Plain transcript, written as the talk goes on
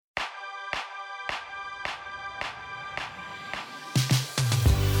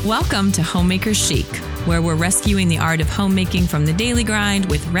Welcome to Homemaker Chic, where we're rescuing the art of homemaking from the daily grind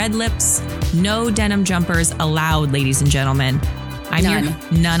with red lips, no denim jumpers allowed, ladies and gentlemen.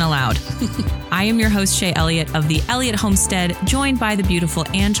 None allowed. I am your host, Shay Elliott of the Elliott Homestead, joined by the beautiful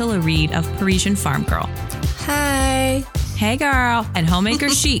Angela Reed of Parisian Farm Girl. Hi. Hey, girl. And Homemaker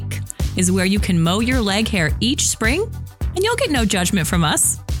Chic is where you can mow your leg hair each spring, and you'll get no judgment from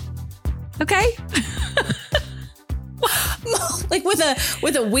us. Okay? Like with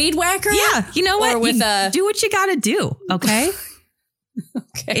a weed whacker? Yeah. You know what? Or with do what you got to do. Okay.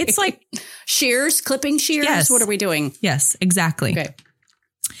 Okay. It's like shears, clipping shears. Yes. What are we doing? Yes, exactly. Okay.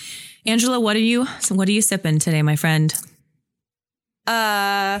 Angela, what are you sipping today, my friend?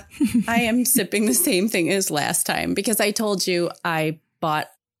 I am sipping the same thing as last time because I told you I bought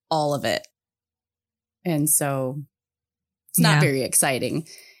all of it. And so it's not very exciting.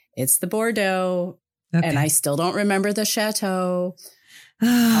 It's the Bordeaux. Okay. And I still don't remember the chateau.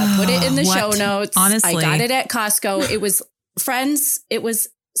 I'll put it in the show notes. Honestly, I got it at Costco. It was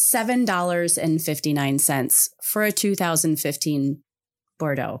 $7.59 for a 2015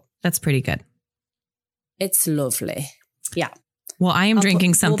 Bordeaux. That's pretty good. It's lovely. Yeah. Well, I am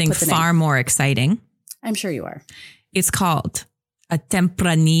drinking something far more exciting. I'm sure you are. It's called a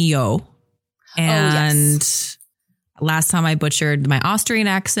Tempranillo. And yes. Last time I butchered my Austrian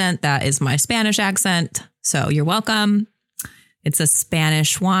accent. That is my Spanish accent. So you're welcome. It's a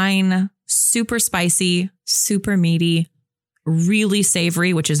Spanish wine, super spicy, super meaty, really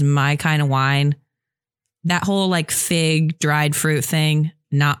savory, which is my kind of wine. That whole like fig, dried fruit thing,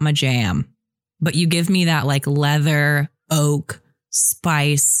 not my jam. But you give me that like leather, oak,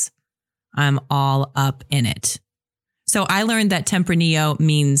 spice. I'm all up in it. So I learned that Tempranillo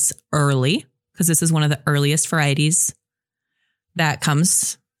means early, because this is one of the earliest varieties that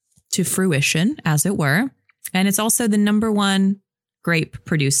comes to fruition, as it were. And it's also the #1 grape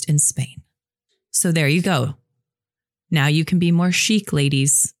produced in Spain. So there you go. Now you can be more chic,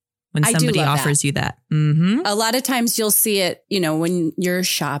 ladies, when somebody offers you that. Mm-hmm. A lot of times you'll see it, when you're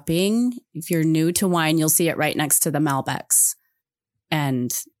shopping, if you're new to wine, you'll see it right next to the Malbecs.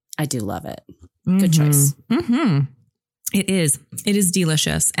 And I do love it. Good choice. Mm-hmm. It is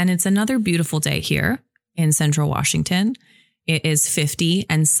delicious. And it's another beautiful day here in Central Washington. It is 50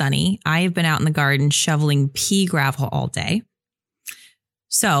 and sunny. I have been out in the garden shoveling pea gravel all day.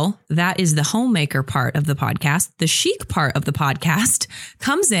 So that is the homemaker part of the podcast. The chic part of the podcast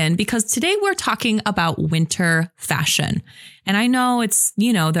comes in because today we're talking about winter fashion. And I know it's,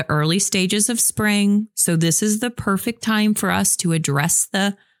 the early stages of spring. So this is the perfect time for us to address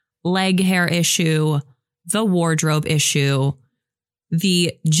the leg hair issue, the wardrobe issue,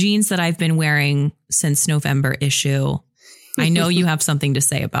 the jeans that I've been wearing since November issue. I know you have something to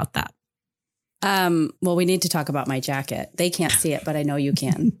say about that. Well, we need to talk about my jacket. They can't see it, but I know you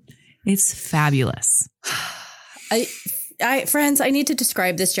can. It's fabulous. Friends, I need to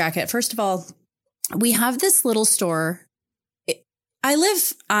describe this jacket. First of all, we have this little store. I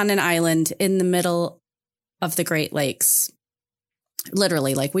live on an island in the middle of the Great Lakes.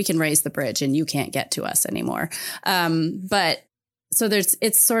 Literally, like we can raise the bridge and you can't get to us anymore. But so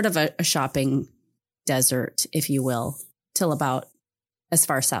it's sort of a shopping desert, if you will, till about as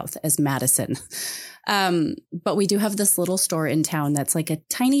far south as Madison. But we do have this little store in town that's like a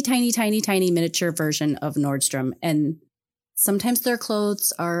tiny, tiny, tiny, tiny miniature version of Nordstrom. And sometimes their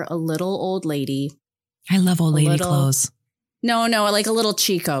clothes are a little old lady. I love old lady clothes. No, like a little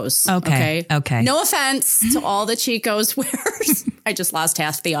Chico's. Okay. No offense to all the Chico's wearers. I just lost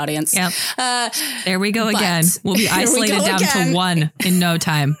half the audience. Yep. There we go again. We'll be isolated down to one in no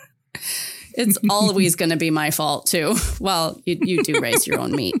time. It's always going to be my fault, too. Well, you do raise your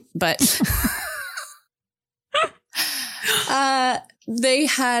own meat, but they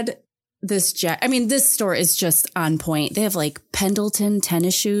had this jacket. I mean, this store is just on point. They have like Pendleton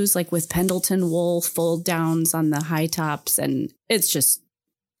tennis shoes, like with Pendleton wool fold downs on the high tops. And it's just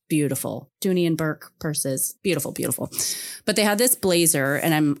beautiful. Dooney and Burke purses. Beautiful, beautiful. But they had this blazer,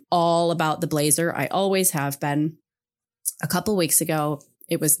 and I'm all about the blazer. I always have been. A couple weeks ago,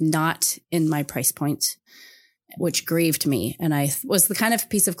 it was not in my price point, which grieved me. And I was the kind of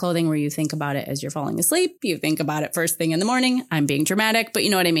piece of clothing where you think about it as you're falling asleep. You think about it first thing in the morning. I'm being dramatic, but you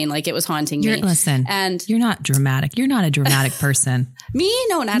know what I mean? Like it was haunting me. Listen, and you're not dramatic. You're not a dramatic person. Me?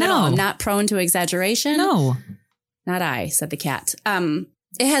 No, not at all. I'm not prone to exaggeration. No. Not I, said the cat.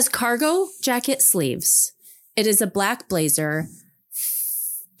 It has cargo jacket sleeves. It is a black blazer,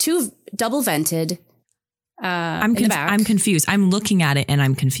 2 double vented. I'm confused. I'm looking at it and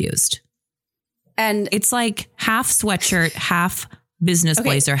I'm confused. And it's like half sweatshirt, half business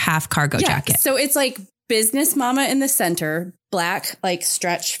blazer, half cargo jacket. So it's like business mama in the center, black, like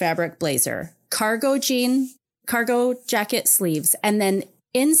stretch fabric blazer, cargo jacket sleeves. And then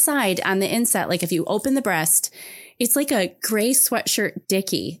inside on the inset, like if you open the breast, it's like a gray sweatshirt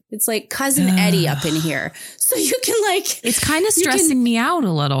dickie. It's like Cousin Eddie up in here. So you can like... It's kind of stressing me out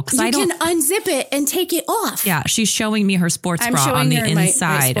a little because I don't... You can unzip it and take it off. Yeah, she's showing me her sports bra on the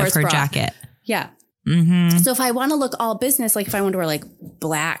inside of her jacket. Yeah. Mm-hmm. So if I want to look all business, like if I want to wear like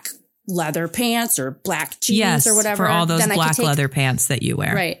black leather pants or black jeans or whatever. For all those black leather pants that you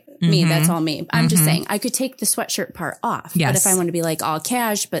wear. Right. Me, that's all me. I'm just saying I could take the sweatshirt part off. Yes. But if I want to be like all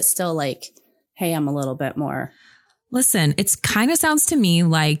cash, but still like, hey, I'm a little bit more... Listen, it's kind of sounds to me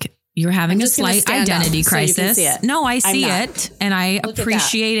like you're having a slight identity crisis. So no, I see it and I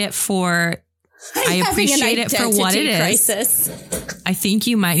appreciate it for I appreciate it for what it is. I think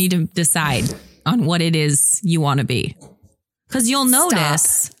you might need to decide on what it is you want to be. Because you'll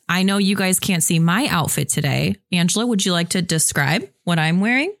notice, I know you guys can't see my outfit today. Angela, would you like to describe what I'm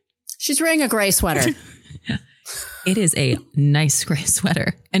wearing? She's wearing a gray sweater. It is a nice gray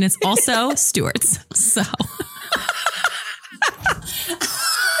sweater. And it's also Stuart's. So...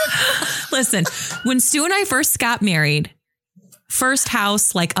 Listen, when Stu and I first got married, first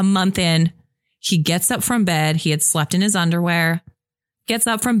house, like a month in, he gets up from bed. He had slept in his underwear, gets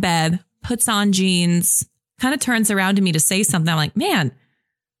up from bed, puts on jeans, kind of turns around to me to say something. I'm like, man,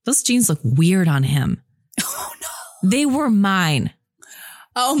 those jeans look weird on him. Oh, no. They were mine.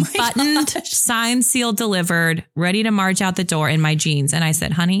 Oh, my Buttoned, gosh. signed, sealed, delivered, ready to march out the door in my jeans. And I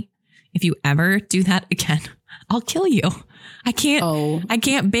said, honey, if you ever do that again, I'll kill you. I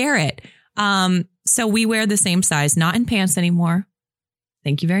can't bear it. So we wear the same size, not in pants anymore.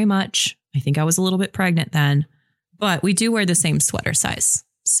 Thank you very much. I think I was a little bit pregnant then, but we do wear the same sweater size.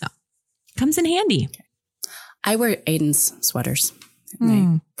 So comes in handy. I wear Aiden's sweaters,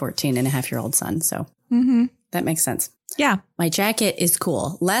 my 14-and-a-half-year-old son. So that makes sense. Yeah. My jacket is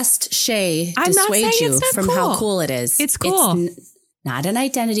cool. Lest Shay dissuade you from how cool it is. It's cool. It's not an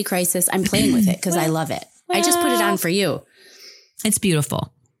identity crisis. I'm playing with it because I love it. I just put it on for you. It's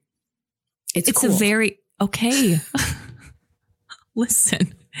beautiful. It's cool. Okay.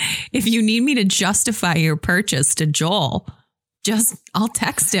 Listen, if you need me to justify your purchase to Joel, I'll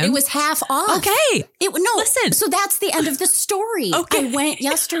text him. It was half off. Okay. Listen. So that's the end of the story. Okay. I went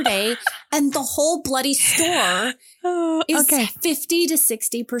yesterday and the whole bloody store is 50 to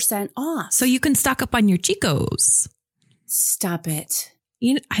 60% off. So you can stock up on your Chicos. Stop it.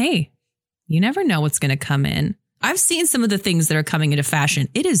 Hey, you never know what's going to come in. I've seen some of the things that are coming into fashion.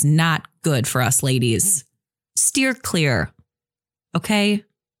 It is not good for us ladies. Steer clear. Okay?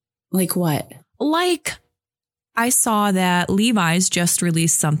 Like what? Like I saw that Levi's just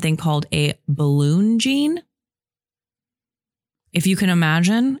released something called a balloon jean. If you can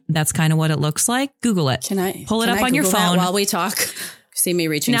imagine, that's kind of what it looks like. Google it. Can I pull it up on your phone while we talk? See me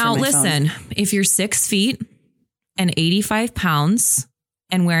reaching now, for my phone. Now listen, if you're 6 feet and 85 pounds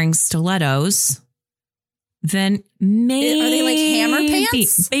and wearing stilettos, then maybe... Are they like hammer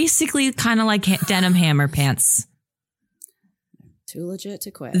pants? Basically kind of like denim hammer pants. Too legit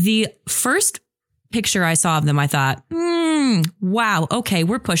to quit. The first picture I saw of them, I thought, wow, okay,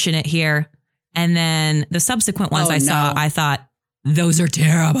 we're pushing it here. And then the subsequent ones saw, I thought, those are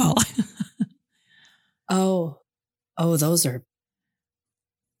terrible. Those are...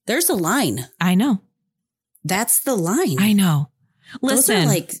 There's a line. I know. That's the line. I know. Listen. Those are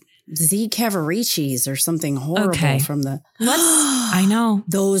like Z Cavaricci's or something horrible from the... I know.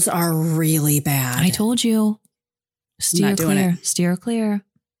 Those are really bad. I told you. Steer clear. Steer clear.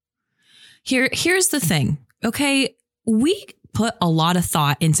 Here's the thing. Okay. We put a lot of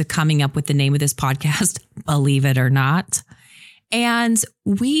thought into coming up with the name of this podcast, believe it or not. And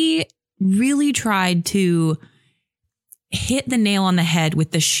we really tried to hit the nail on the head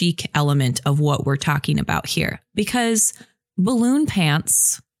with the chic element of what we're talking about here, because balloon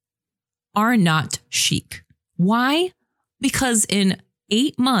pants are not chic. Why? Because in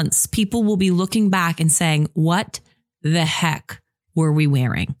 8 months, people will be looking back and saying, what the heck were we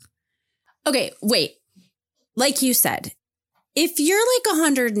wearing? Okay, wait. Like you said, if you're like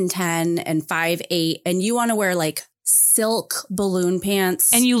 110 and 5'8" and you want to wear like silk balloon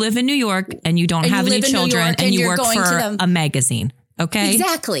pants. And you live in New York and you don't have any children and you work for a magazine. Okay.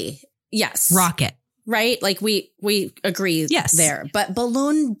 Exactly. Yes. Rock it. Right. Like we agree there. But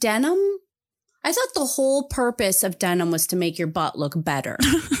balloon denim, I thought the whole purpose of denim was to make your butt look better.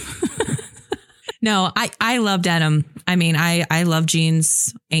 No, I love denim. I mean, I love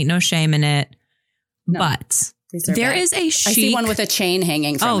jeans. Ain't no shame in it. No, but there is a chic... I see one with a chain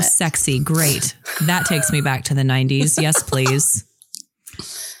hanging from it. Oh, sexy. Great. That takes me back to the 90s. Yes, please.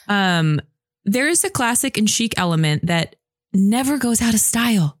 there is a classic and chic element that never goes out of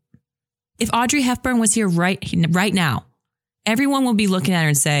style. If Audrey Hepburn was here right now, everyone will be looking at her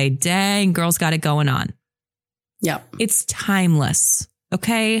and say, dang, girl's got it going on. Yeah. It's timeless.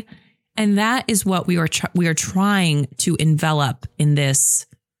 Okay. And that is what we are trying to envelop in this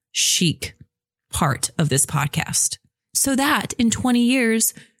chic part of this podcast. So that in 20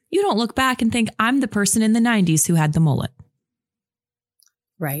 years, you don't look back and think I'm the person in the 90s who had the mullet.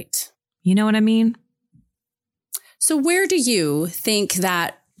 Right. You know what I mean? So where do you think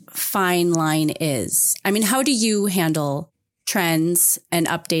that fine line is? I mean, how do you handle trends and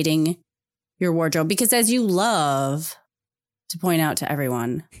updating your wardrobe? Because as you love to point out to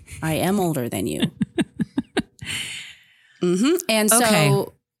everyone, I am older than you. And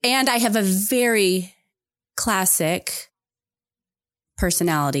so, and I have a very classic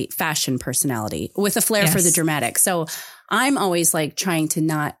fashion personality with a flair for the dramatic. So I'm always like trying to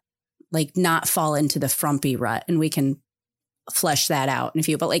not fall into the frumpy rut, and we can flesh that out in a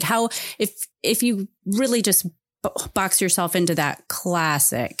few. But like how, if you really just box yourself into that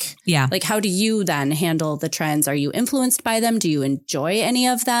classic, like how do you then handle the trends? Are you influenced by them? Do you enjoy any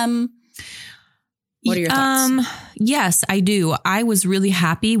of them? What are your thoughts? Yes, I do. I was really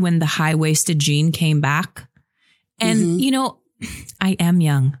happy when the high-waisted jean came back. And, you know, I am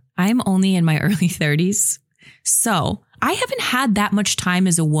young. I'm only in my early 30s. So I haven't had that much time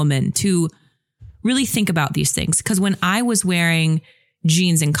as a woman to really think about these things. Because when I was wearing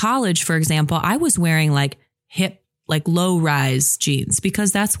jeans in college, for example, I was wearing like hip, like low rise jeans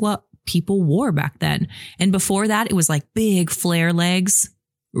because that's what people wore back then. And before that, it was like big flare legs,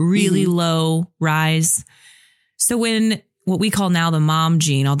 really low rise. So when what we call now the mom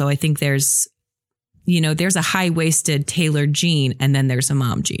jean, although I think there's a high-waisted tailored jean and then there's a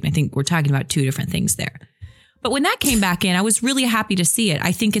mom jean. I think we're talking about two different things there. But when that came back in, I was really happy to see it.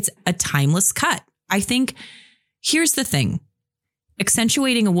 I think it's a timeless cut. I think here's the thing.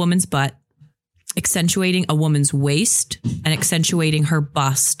 Accentuating a woman's butt, accentuating a woman's waist, and accentuating her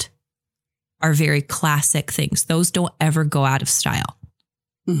bust are very classic things. Those don't ever go out of style.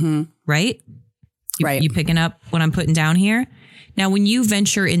 Right? Right. You picking up what I'm putting down here? Now, when you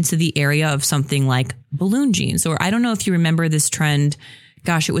venture into the area of something like balloon jeans, or I don't know if you remember this trend,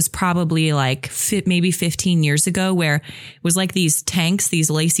 gosh, it was probably like maybe 15 years ago, where it was like these tanks, these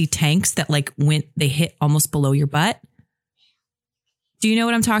lacy tanks that like they hit almost below your butt. Do you know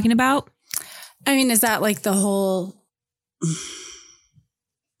what I'm talking about? I mean, is that like the whole,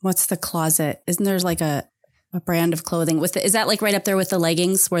 what's the closet? Isn't there like a brand of clothing is that like right up there with the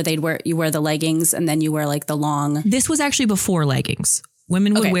leggings where you wear the leggings and then you wear like the long? This was actually before leggings.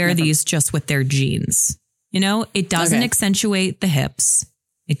 Women would wear these just with their jeans. You know, it doesn't accentuate the hips.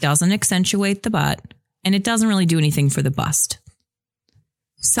 It doesn't accentuate the butt, and it doesn't really do anything for the bust.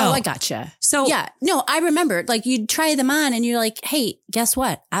 So I gotcha. So yeah, no, I remember like you'd try them on and you're like, hey, guess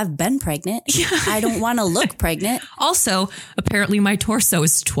what? I've been pregnant. I don't want to look pregnant. Also, apparently my torso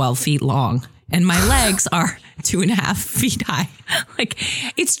is 12 feet long. And my legs are 2.5 feet high. Like,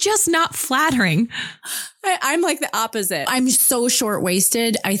 it's just not flattering. I'm like the opposite. I'm so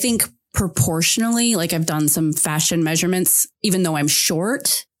short-waisted. I think proportionally, like I've done some fashion measurements, even though I'm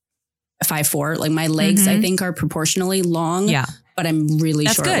short, 5'4", like my legs, I think are proportionally long. Yeah. But I'm really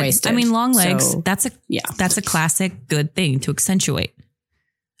short-waisted. I mean, long legs, that's a classic good thing to accentuate.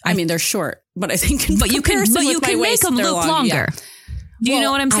 I mean, they're short, but I think you can make them look longer. Yeah. Do you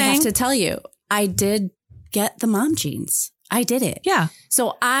know what I'm saying? I have to tell you, I did get the mom jeans. I did it. Yeah.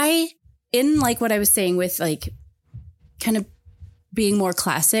 So in like what I was saying with like kind of being more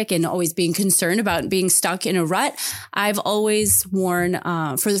classic and always being concerned about being stuck in a rut, I've always worn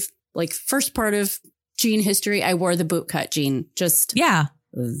for the like first part of jean history, I wore the bootcut jean. Just that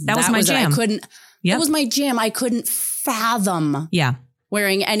was my jam. That was my jam. I couldn't fathom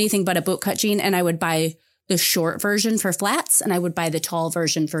wearing anything but a bootcut jean, and I would buy the short version for flats and I would buy the tall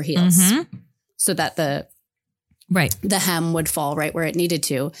version for heels. So that the hem would fall right where it needed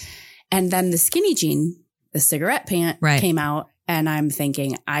to. And then the skinny jean, the cigarette pant came out, and I'm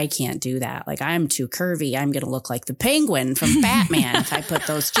thinking, I can't do that. Like, I'm too curvy. I'm going to look like the Penguin from Batman if I put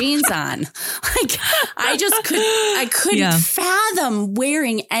those jeans on. Like, I couldn't fathom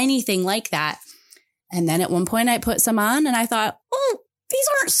wearing anything like that. And then at one point I put some on and I thought, oh, these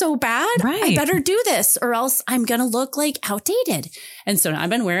aren't so bad. Right. I better do this or else I'm going to look like outdated. And so I've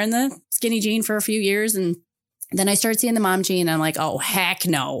been wearing the skinny jean for a few years. And then I started seeing the mom jean. And I'm like, oh, heck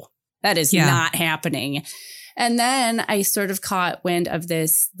no, that is not happening. And then I sort of caught wind of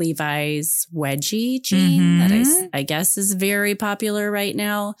this Levi's wedgie jean that I guess is very popular right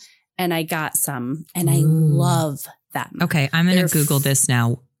now. And I got some and I love them. Okay. I'm going to Google this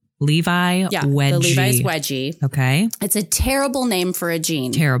now. Levi wedgie. The Levi's wedgie. Okay. It's a terrible name for a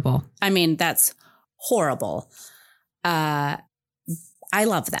jean. Terrible. I mean, that's horrible. I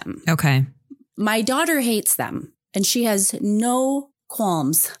love them. Okay. My daughter hates them, and she has no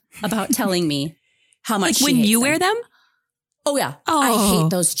qualms about telling me how much she when hates you them. wear them? Oh, yeah. Oh. I hate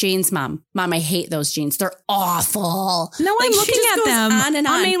those jeans, Mom. Mom, I hate those jeans. They're awful. No, I'm looking at them. On and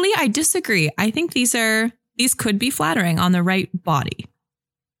on. Amelie, I disagree. I think these could be flattering on the right body.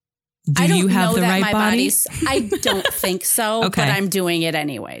 Do you have the right body? I don't think so, Okay. but I'm doing it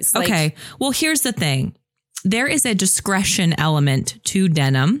anyways. Okay. Well, here's the thing. There is a discretion element to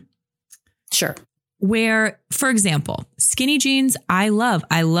denim. Sure. Where, for example, skinny jeans, I love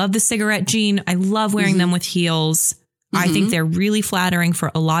the cigarette jean. I love wearing them with heels. I think they're really flattering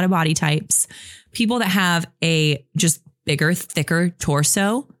for a lot of body types. People that have a just bigger, thicker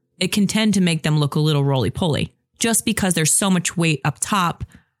torso, it can tend to make them look a little roly-poly just because there's so much weight up top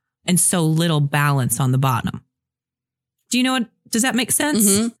and so little balance on the bottom. Do you know what? Does that make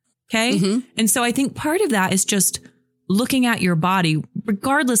sense? Okay. And so I think part of that is just looking at your body,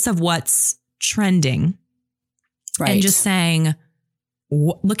 regardless of what's trending, right? And just saying,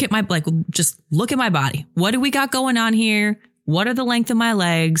 look at my body. What do we got going on here? What are the length of my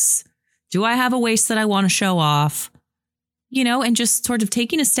legs? Do I have a waist that I want to show off? You know, and just sort of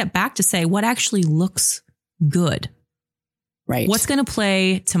taking a step back to say what actually looks good. Right. What's going to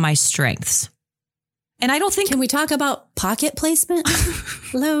play to my strengths? And I don't think... Can we talk about pocket placement?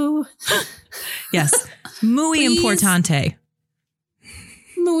 Hello. Yes. Muy importante.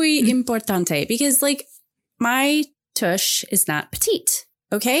 Muy importante. Because my tush is not petite.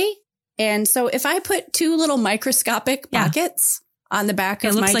 Okay. And so if I put two little microscopic pockets on the back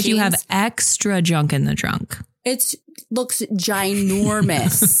of my jeans... It looks like you have extra junk in the trunk. It looks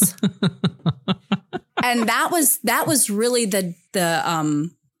ginormous. And that was really the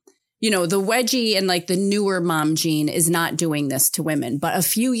wedgie and the newer mom jean is not doing this to women. But a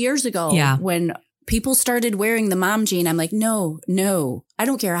few years ago, when people started wearing the mom jean, I'm like, no, I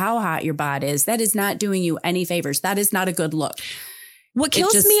don't care how hot your bod is. That is not doing you any favors. That is not a good look. What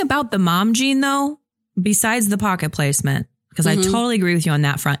kills me about the mom jean, though, besides the pocket placement, because I totally agree with you on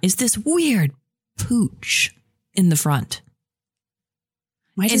that front, is this weird pooch in the front.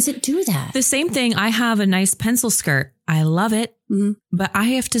 Why does it do that? The same thing. I have a nice pencil skirt. I love it, but I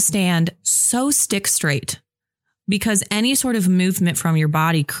have to stand so stick straight because any sort of movement from your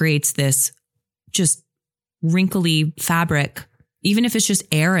body creates this just wrinkly fabric, even if it's just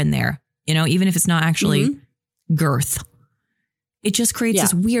air in there, even if it's not actually girth. It just creates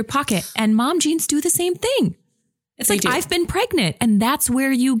this weird pocket. And mom jeans do the same thing. It's I've been pregnant and that's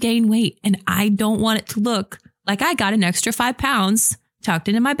where you gain weight. And I don't want it to look like I got an extra 5 pounds tucked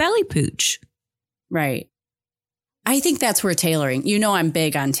into my belly pooch. Right. I think that's where tailoring, I'm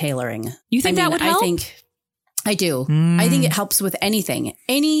big on tailoring. You think that would help? I do. I think it helps with anything.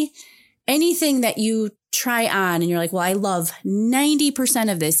 Anything that you try on and you're like, well, I love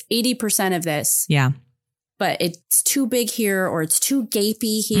 90% of this, 80% of this. Yeah. But it's too big here or it's too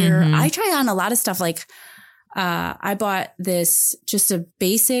gapey here. I try on a lot of stuff I bought this, just a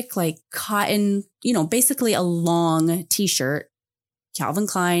basic cotton, basically a long t-shirt, Calvin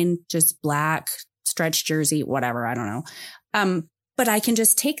Klein, just black stretch jersey, whatever. I don't know. But I can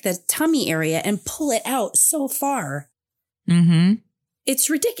just take the tummy area and pull it out so far. It's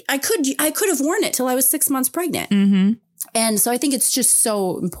ridiculous. I could have worn it till I was 6 months pregnant. And so I think it's just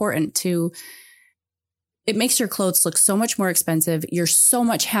so important it makes your clothes look so much more expensive. You're so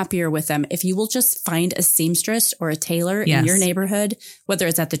much happier with them. If you will just find a seamstress or a tailor in your neighborhood, whether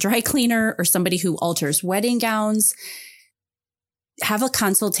it's at the dry cleaner or somebody who alters wedding gowns, have a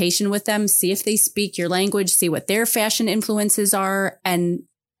consultation with them, see if they speak your language, see what their fashion influences are, and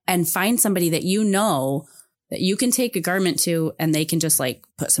find somebody that that you can take a garment to and they can just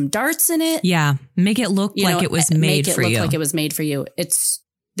put some darts in it. Yeah. Make it look like it was made for you. Make it look like it was made for you.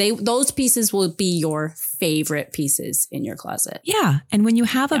 Those pieces will be your favorite pieces in your closet. Yeah. And when you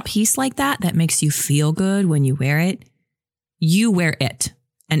have a piece like that makes you feel good when you wear it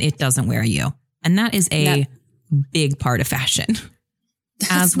and it doesn't wear you. And that is a big part of fashion.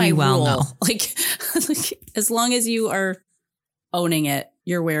 As we well know. As long as you are owning it,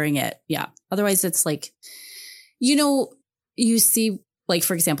 you're wearing it. Yeah. Otherwise it's you see,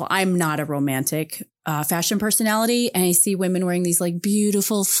 for example, I'm not a romantic fashion personality. And I see women wearing these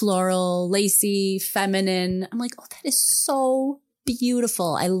beautiful, floral, lacy, feminine. I'm like, oh, that is so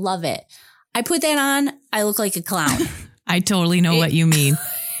beautiful. I love it. I put that on. I look like a clown. I totally know what you mean.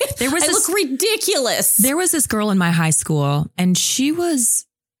 I look ridiculous. There was this girl in my high school and she was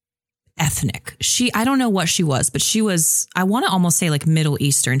ethnic. I don't know what she was, but she was, I want to almost say like Middle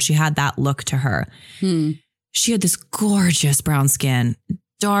Eastern. She had that look to her. She had this gorgeous brown skin,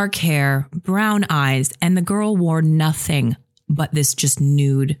 dark hair, brown eyes, and the girl wore nothing but this just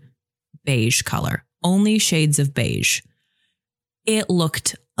nude beige color, only shades of beige. It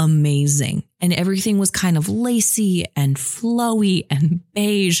looked amazing. And everything was kind of lacy and flowy and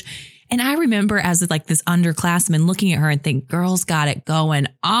beige. And I remember as like this underclassman looking at her and think, girl's got it going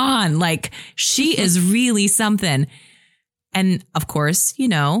on. Like she is really something. And of course, you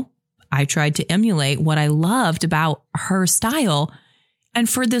know, I tried to emulate what I loved about her style. And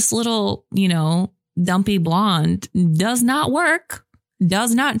for this little, you know, dumpy blonde, does not work,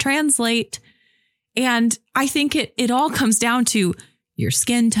 does not translate. And I think it all comes down to your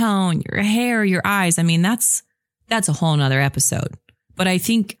skin tone, your hair, your eyes. I mean, that's a whole nother episode. But I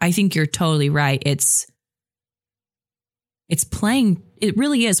think you're totally right. It's playing, it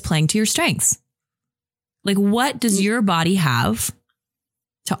really is playing to your strengths. Like, what does your body have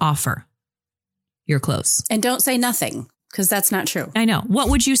to offer your clothes? And don't say nothing, because that's not true. I know. What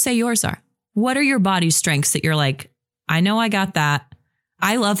would you say yours are? What are your body's strengths that you're like, I know I got that.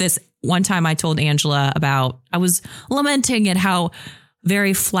 I love this. One time I told Angela I was lamenting at how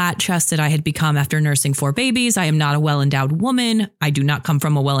very flat chested I had become after nursing 4 babies. I am not a well-endowed woman. I do not come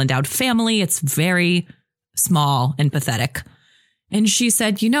from a well-endowed family. It's very small and pathetic. And she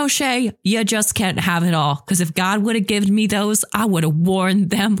said, you know, Shay, you just can't have it all. Because if God would have given me those, I would have worn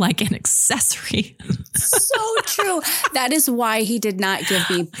them like an accessory. So true. That is why he did not give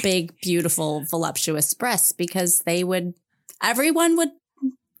me big, beautiful, voluptuous breasts, because everyone would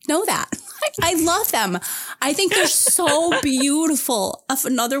know that. I love them. I think they're so beautiful. If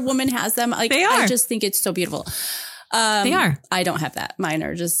another woman has them, like, they are. I just think it's so beautiful. They are. I don't have that. Mine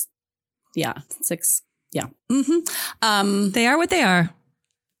are just, 6. Yeah. They are what they are.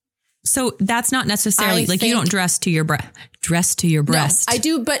 So that's not necessarily like you don't dress to your breast. No, I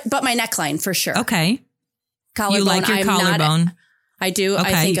do, but my neckline for sure. Okay. Collarbone. You like your collarbone? I do.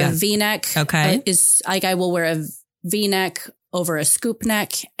 Okay, I think a V-neck is like, I will wear a V-neck over a scoop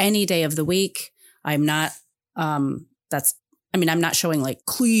neck any day of the week. I'm not, I'm not showing like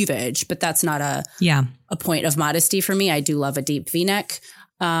cleavage, but that's not a point of modesty for me. I do love a deep V-neck.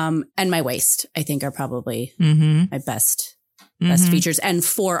 And my waist, I think, are probably my best features, and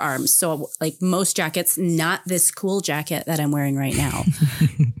forearms. So like most jackets, not this cool jacket that I'm wearing right now.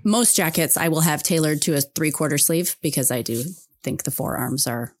 Most jackets I will have tailored to a 3/4 sleeve, because I do think the forearms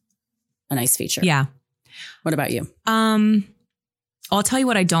are a nice feature. Yeah. What about you? I'll tell you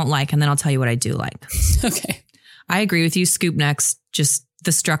what I don't like, and then I'll tell you what I do like. Okay. I agree with you. Scoop necks, just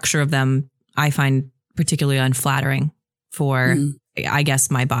the structure of them, I find particularly unflattering for, I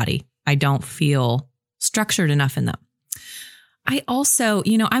guess, my body. I don't feel structured enough in them. I also,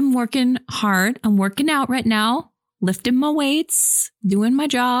 I'm working hard. I'm working out right now, lifting my weights, doing my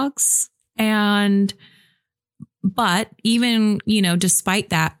jogs. But even,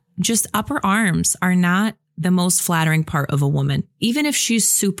 despite that, just upper arms are not the most flattering part of a woman. Even if she's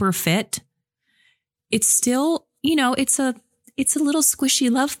super fit, it's still, it's a little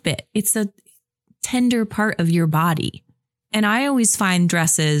squishy love bit. It's a tender part of your body. And I always find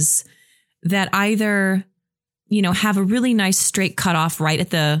dresses that either, have a really nice straight cutoff right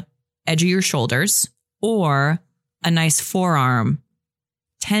at the edge of your shoulders, or a nice forearm,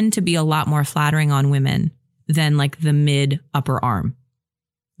 tend to be a lot more flattering on women than like the mid upper arm,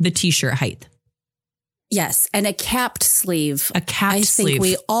 the t-shirt height. Yes. And a capped sleeve. I think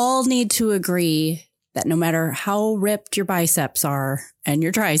we all need to agree that no matter how ripped your biceps are and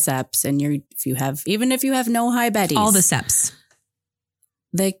your triceps, and even if you have no high betties, all the seps,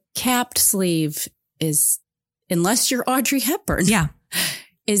 the capped sleeve is, unless you're Audrey Hepburn,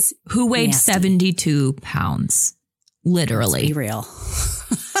 is who weighed nasty. 72 pounds, literally. Let's be real.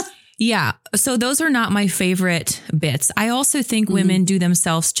 Yeah. So those are not my favorite bits. I also think women do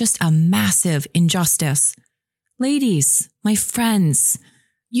themselves just a massive injustice. Ladies, my friends,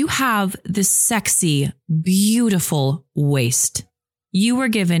 you have this sexy, beautiful waist. You were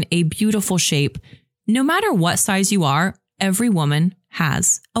given a beautiful shape. No matter what size you are, every woman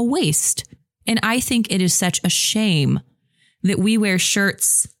has a waist. And I think it is such a shame that we wear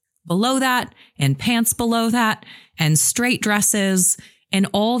shirts below that and pants below that and straight dresses and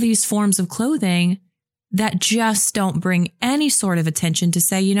all these forms of clothing that just don't bring any sort of attention to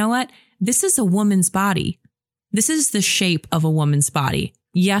say, you know what? This is a woman's body. This is the shape of a woman's body.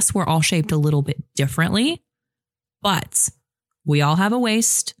 Yes, we're all shaped a little bit differently, but we all have a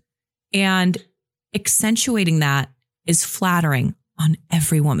waist, and accentuating that is flattering on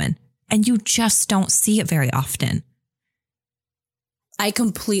every woman. And you just don't see it very often. I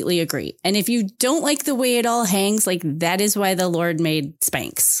completely agree. And if you don't like the way it all hangs, like that is why the Lord made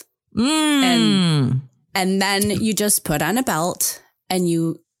Spanx. And then you just put on a belt and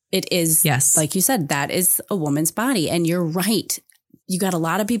it is, yes, like you said, that is a woman's body. And you're right. You got a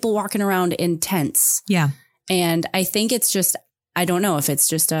lot of people walking around in tents. Yeah. And I think it's just, I don't know if it's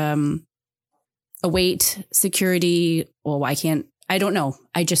just a weight security. Well, I don't know.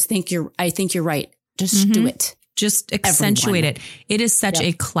 I think you're right. Just do it. Just accentuate it. It is such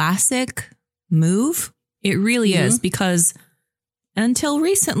a classic move. It really is, because until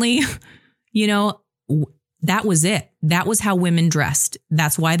recently, that was it. That was how women dressed.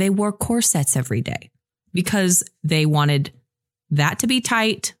 That's why they wore corsets every day, because they wanted that to be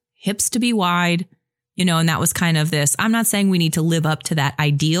tight, hips to be wide, and that was kind of this. I'm not saying we need to live up to that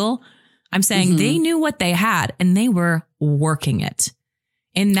ideal. I'm saying they knew what they had and they were working it.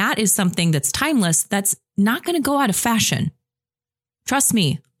 And that is something that's timeless. That's not going to go out of fashion. Trust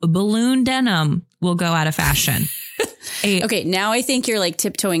me, balloon denim will go out of fashion. Okay, now I think you're like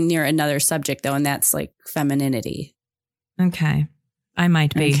tiptoeing near another subject, though, and that's like femininity. Okay, I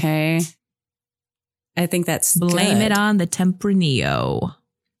might be. Okay. I think that's Blame good. it on the Tempranillo.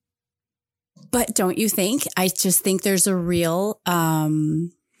 But don't you think? I just think there's a real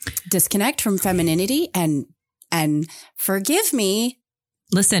disconnect from femininity, and forgive me.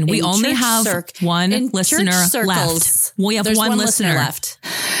 Listen, we only have one listener left. We have one listener left.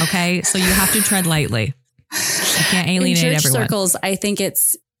 Okay, so you have to tread lightly. You can't alienate in church everyone. Circles, I think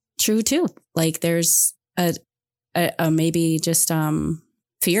it's true too. Like there's a maybe just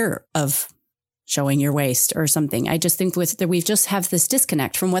fear of showing your waist or something. I just think we just have this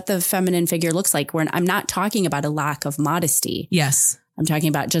disconnect from what the feminine figure looks like. When I'm not talking about a lack of modesty. Yes. I'm talking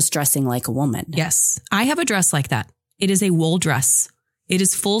about just dressing like a woman. Yes. I have a dress like that. It is a wool dress. It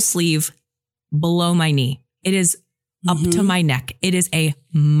is full sleeve below my knee. It is up to my neck. It is a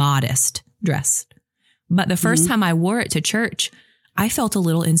modest dress. But the first time I wore it to church, I felt a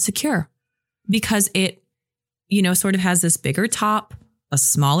little insecure because it, sort of has this bigger top, a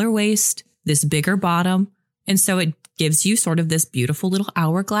smaller waist, this bigger bottom. And so it gives you sort of this beautiful little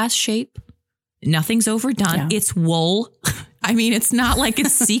hourglass shape. Nothing's overdone. Yeah. It's wool. I mean, it's not like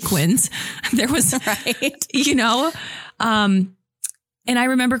it's sequins. There was, right. And I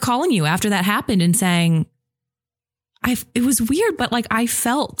remember calling you after that happened and saying, it was weird, but like I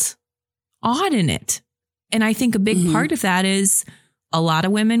felt odd in it. And I think a big part of that is a lot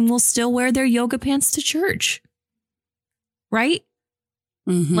of women will still wear their yoga pants to church. Right?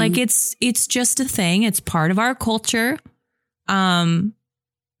 Like it's just a thing. It's part of our culture.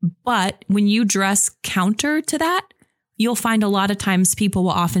 But when you dress counter to that, you'll find a lot of times people will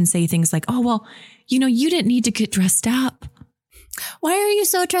often say things like, oh, well, you didn't need to get dressed up. Why are you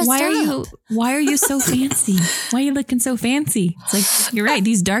so dressed up? Why are you so fancy? Why are you looking so fancy? It's like, you're right.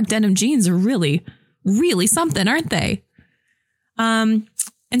 These dark denim jeans are really, really something, aren't they? And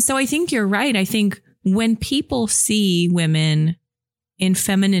so I think you're right. I think when people see women in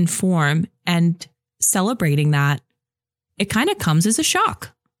feminine form and celebrating that, it kind of comes as a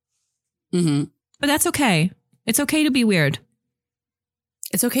shock. But that's okay. It's okay to be weird.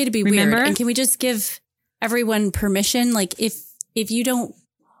 It's okay to be weird. And can we just give everyone permission? Like if you don't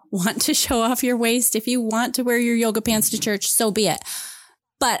want to show off your waist, if you want to wear your yoga pants to church, so be it.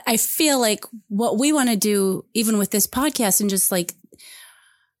 But I feel like what we want to do, even with this podcast and just like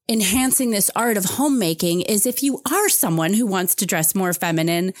enhancing this art of homemaking, is if you are someone who wants to dress more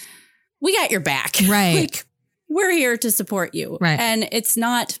feminine, we got your back. Right. Like, we're here to support you. Right. And it's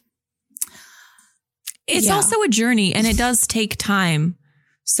also a journey, and it does take time.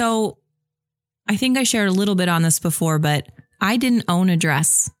 So I think I shared a little bit on this before, but I didn't own a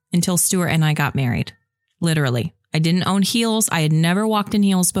dress until Stuart and I got married. Literally. I didn't own heels. I had never walked in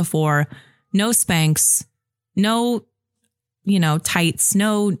heels before. No Spanx, no, tights,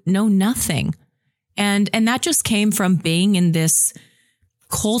 no nothing. And that just came from being in this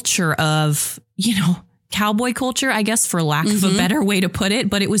culture of, cowboy culture, I guess, for lack of a better way to put it.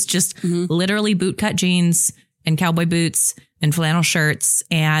 But it was just literally bootcut jeans and cowboy boots and flannel shirts.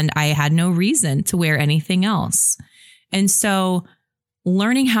 And I had no reason to wear anything else. And so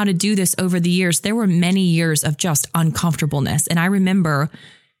learning how to do this over the years, there were many years of just uncomfortableness. And I remember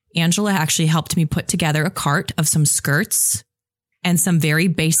Angela actually helped me put together a cart of some skirts and some very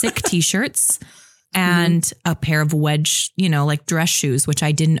basic t-shirts and a pair of wedge, like dress shoes, which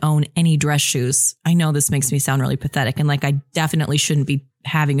I didn't own any dress shoes. I know this makes me sound really pathetic and like I definitely shouldn't be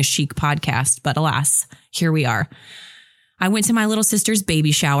having a chic podcast, but alas, here we are. I went to my little sister's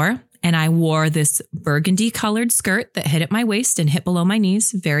baby shower and I wore this burgundy colored skirt that hit at my waist and hit below my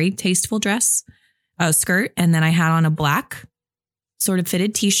knees. Very tasteful dress, skirt. And then I had on a black sort of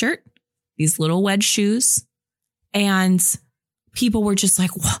fitted t-shirt, these little wedge shoes. And people were just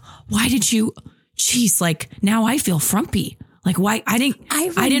like, why did you, geez, like now I feel frumpy. Like why? I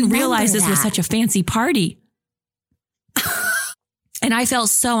didn't realize this was such a fancy party. And I felt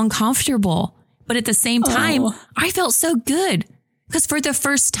so uncomfortable. But at the same time, I felt so good because for the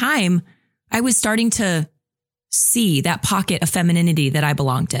first time, I was starting to see that pocket of femininity that I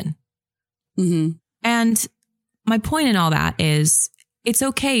belonged in. Mm-hmm. And my point in all that is it's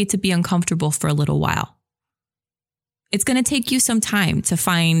okay to be uncomfortable for a little while. It's going to take you some time to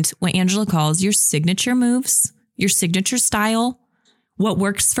find what Angela calls your signature moves, your signature style. What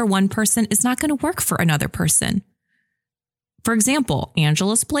works for one person is not going to work for another person. For example,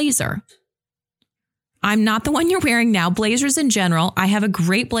 Angela's blazer. I'm not the one you're wearing now. Blazers in general. I have a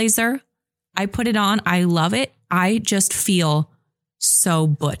great blazer. I put it on. I love it. I just feel so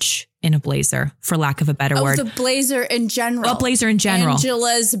butch in a blazer, for lack of a better word. The blazer in general. A blazer in general.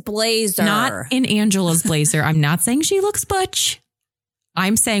 Angela's blazer. Not in Angela's blazer. I'm not saying she looks butch.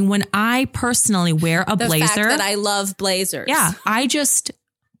 I'm saying when I personally wear a blazer. The fact that I love blazers. Yeah.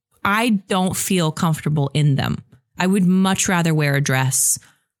 I don't feel comfortable in them. I would much rather wear a dress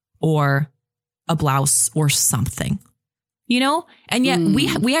or a blouse or something, you know? And yet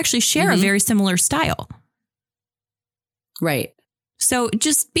we actually share a very similar style. Right. So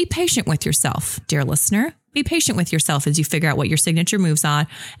just be patient with yourself, dear listener. Be patient with yourself as you figure out what your signature moves are,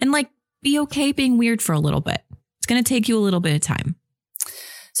 and like be okay being weird for a little bit. It's going to take you a little bit of time.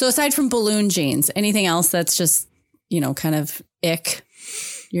 So aside from balloon jeans, anything else that's just, kind of ick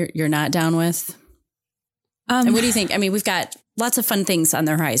you're not down with? And what do you think? I mean, we've got lots of fun things on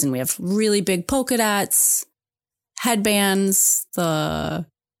the horizon. We have really big polka dots, headbands. The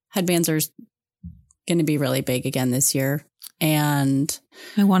headbands are going to be really big again this year. And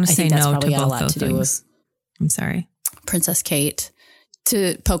I want to say no to both those things. I'm sorry. Princess Kate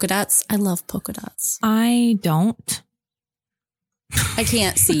to polka dots. I love polka dots. I don't. I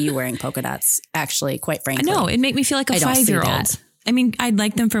can't see you wearing polka dots, actually, quite frankly. No, it make me feel like a 5-year-old. I mean, I'd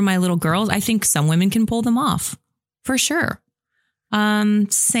like them for my little girls. I think some women can pull them off for sure.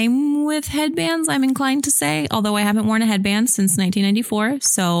 Same with headbands, I'm inclined to say, although I haven't worn a headband since 1994.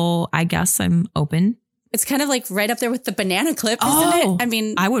 So I guess I'm open. It's kind of like right up there with the banana clip, isn't it? I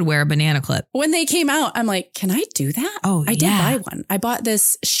mean, I would wear a banana clip. When they came out, I'm like, can I do that? Oh, I did buy one. I bought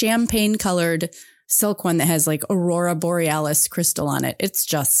this champagne colored silk one that has like Aurora Borealis crystal on it. It's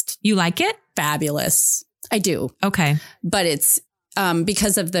just. You like it? Fabulous. I do. Okay. But it's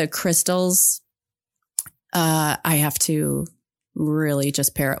because of the crystals, I have to really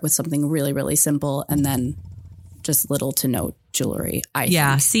just pair it with something really, really simple and then just little to no jewelry.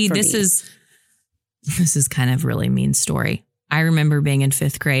 See, this is kind of really mean story. I remember being in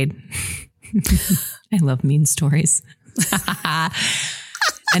 5th grade. I love mean stories.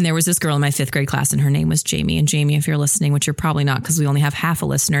 And there was this girl in my 5th grade class and her name was Jamie. And Jamie, if you're listening, which you're probably not because we only have half a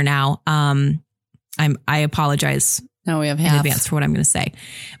listener now, I apologize. No, we have in advance for what I'm going to say.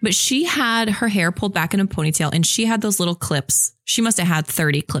 But she had her hair pulled back in a ponytail and she had those little clips. She must have had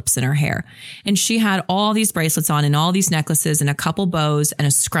 30 clips in her hair. And she had all these bracelets on and all these necklaces and a couple bows and a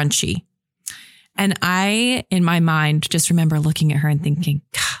scrunchie. And I, in my mind, just remember looking at her and thinking,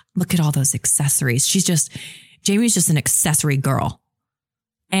 God, look at all those accessories. Jamie's just an accessory girl.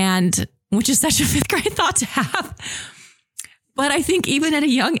 And which is such a 5th grade thought to have. But I think even at a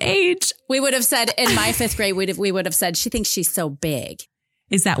young age, we would have said in my 5th grade, we would have said, she thinks she's so big.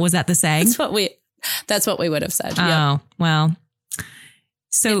 Was that the saying? That's what we would have said. Oh, yep. Well,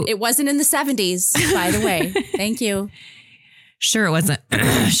 so it wasn't in the 70s, by the way. Thank you. Sure it wasn't.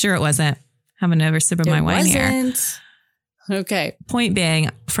 Sure it wasn't. Having another sip of my wine here. Okay. Point being,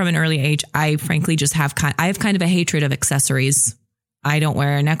 from an early age, I frankly just have kind of a hatred of accessories. I don't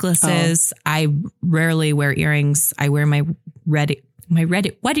wear necklaces. I rarely wear earrings. I wear my wedding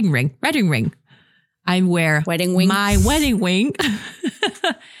ring. I wear my wedding wing.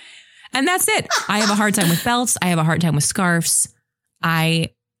 And that's it. I have a hard time with belts. I have a hard time with scarves. I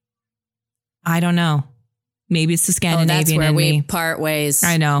don't know. Maybe it's the Scandinavian that's where in we me. Part ways.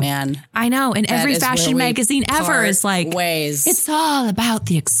 I know, man. I know. And every fashion magazine ever is like, ways. It's all about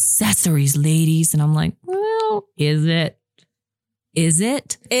the accessories, ladies. And I'm like, well, is it? Is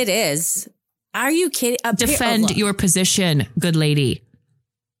it? It is. Are you kidding? Defend your position, good lady.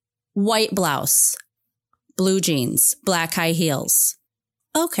 White blouse, blue jeans, black high heels.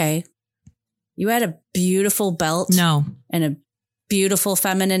 Okay. You had a beautiful belt. No. And a beautiful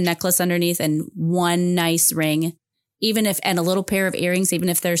feminine necklace underneath and one nice ring, and a little pair of earrings, even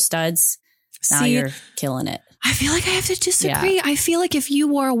if they're studs. Now you're killing it. I feel like I have to disagree. Yeah. I feel like if you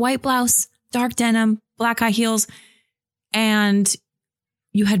wore a white blouse, dark denim, black high heels, and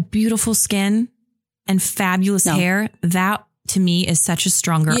you had beautiful skin and fabulous hair. That to me is such a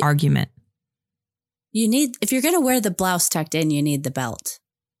stronger argument. You need, if you're going to wear the blouse tucked in, you need the belt.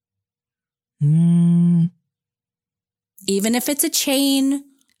 Mm. Even if it's a chain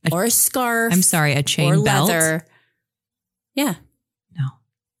or a scarf. I'm sorry, a chain or belt? leather. Yeah.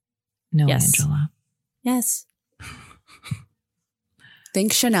 No, Yes. Angela. Yes.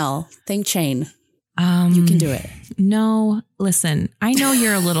 Think Chanel. Think chain. You can do it. No, listen, I know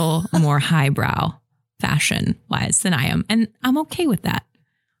you're a little more highbrow fashion wise than I am. And I'm okay with that.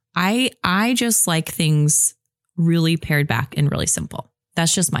 I just like things really pared back and really simple.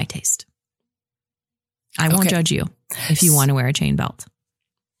 That's just my taste. I won't judge you if you want to wear a chain belt.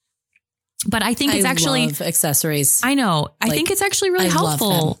 But I think it's actually love accessories. I know. I think it's actually really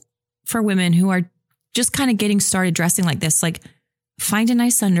helpful for women who are just kind of getting started dressing like this. Like, find a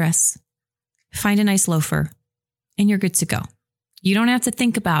nice sundress, find a nice loafer, and you're good to go. You don't have to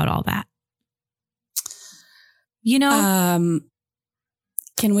think about all that. You know?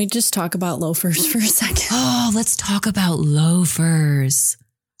 Can we just talk about loafers for a second? Oh, let's talk about loafers.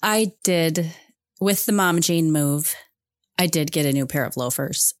 I did, with the Mom Jean move, I did get a new pair of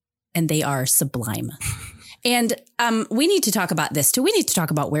loafers, and they are sublime. And we need to talk about this too. We need to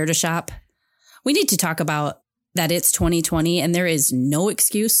talk about where to shop. We need to talk about that it's 2020 and there is no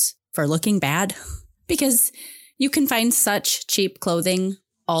excuse for looking bad, because you can find such cheap clothing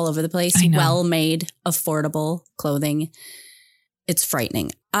all over the place. Well-made, affordable clothing. It's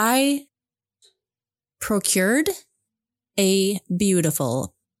frightening. I procured a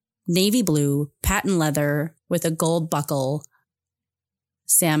beautiful navy blue patent leather with a gold buckle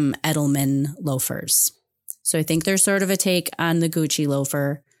Sam Edelman loafers. So I think they're sort of a take on the Gucci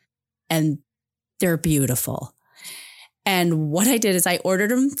loafer, and they're beautiful. And what I did is I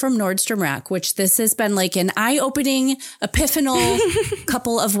ordered them from Nordstrom Rack, which this has been like an eye-opening, epiphanal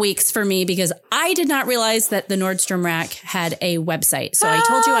couple of weeks for me, because I did not realize that the Nordstrom Rack had a website. So I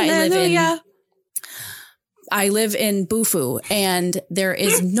told you I live in Bufu, and there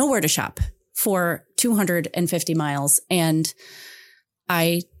is nowhere to shop for 250 miles. And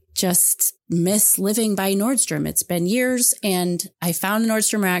I just miss living by Nordstrom. It's been years, and I found a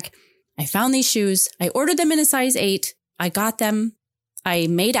Nordstrom Rack. I found these shoes. I ordered them in a size 8. I got them. I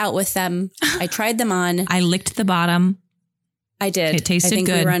made out with them. I tried them on. I licked the bottom. I did. It tasted good. I think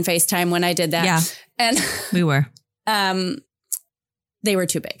we were on FaceTime when I did that. Yeah. And we were. They were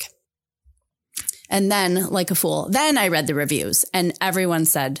too big. And then, like a fool, then I read the reviews, and everyone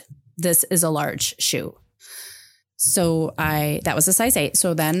said, this is a large shoe. So that was a size 8.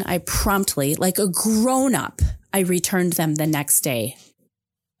 So then I promptly, like a grown up, I returned them the next day.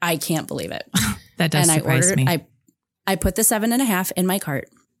 I can't believe it. That does surprise me. I put the 7.5 in my cart.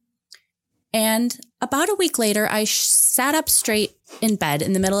 And about a week later, I sat up straight in bed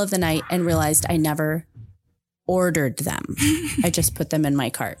in the middle of the night and realized I never ordered them. I just put them in my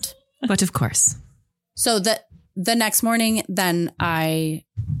cart. But of course. So the next morning, then I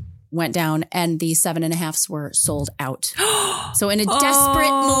went down and the 7.5s were sold out. So in a desperate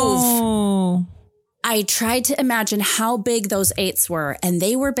move, I tried to imagine how big those 8s were, and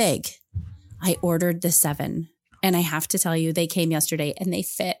they were big. I ordered the 7, and I have to tell you, they came yesterday and they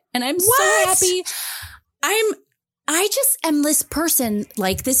fit, and I'm so happy. I just am this person,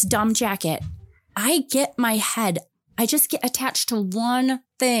 like this dumb jacket. I just get attached to one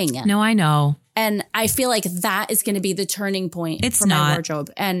thing. No, I know. And I feel like that is going to be the turning point for my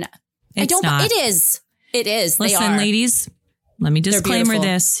wardrobe. And it is. It is. Listen, ladies, let me disclaimer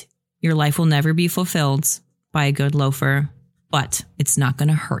this. Your life will never be fulfilled by a good loafer, but it's not going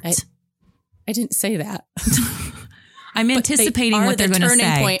to hurt. I didn't say that. I'm anticipating what they're going to say.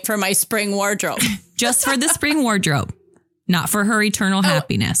 Turning point for my spring wardrobe. Just for the spring wardrobe, not for her eternal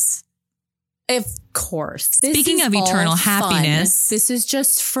happiness. Of course. Speaking of eternal happiness, this is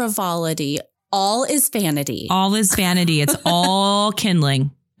just frivolity. All is vanity. All is vanity. It's all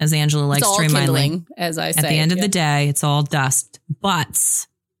kindling, as Angela likes to remind me. As I say. At the end of the day, it's all dust. But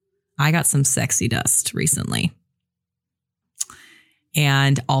I got some sexy dust recently.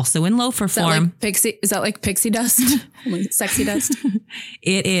 And also in loafer form. Is that like pixie dust? Sexy dust?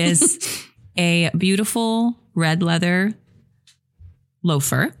 It is a beautiful red leather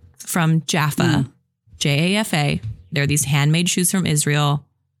loafer from Jaffa, Jafa. They're these handmade shoes from Israel.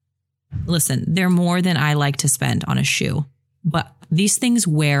 Listen, they're more than I like to spend on a shoe, but these things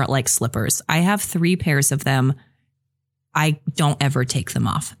wear like slippers. I have 3 pairs of them. I don't ever take them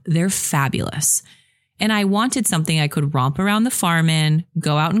off. They're fabulous. And I wanted something I could romp around the farm in,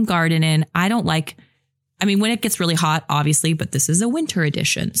 go out and garden in. When it gets really hot, obviously, but this is a winter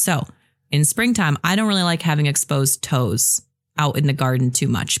edition. So in springtime, I don't really like having exposed toes out in the garden too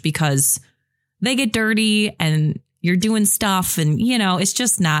much because they get dirty and you're doing stuff and, you know, it's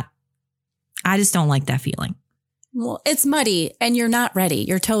just not, I just don't like that feeling. Well, it's muddy and you're not ready.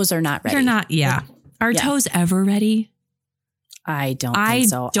 Your toes are not ready. You're not. Yeah. Are toes ever ready? I don't think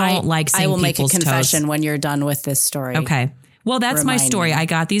so. I don't like seeing I will make a people's confession toes. when you're done with this story. Okay. Well, that's my story. I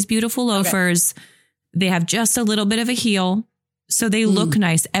got these beautiful loafers. Okay. They have just a little bit of a heel. So they look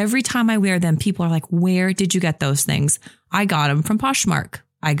nice. Every time I wear them, people are like, where did you get those things? I got them from Poshmark.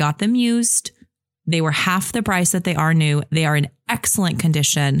 I got them used. They were half the price that they are new. They are in excellent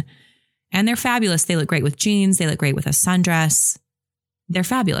condition and they're fabulous. They look great with jeans. They look great with a sundress. They're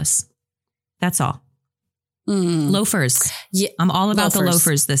fabulous. That's all. Loafers. Yeah, I'm all about the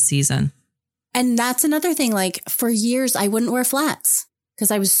loafers this season. And that's another thing. Like for years, I wouldn't wear flats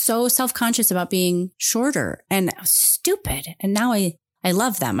because I was so self-conscious about being shorter and stupid. And now I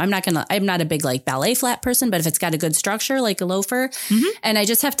love them. I'm not a big like ballet flat person, but if it's got a good structure, like a loafer, and I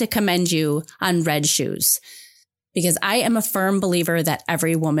just have to commend you on red shoes because I am a firm believer that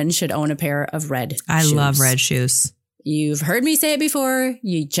every woman should own a pair of red shoes. I love red shoes. You've heard me say it before.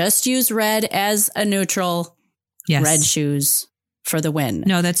 You just use red as a neutral. Yes. Red shoes for the win.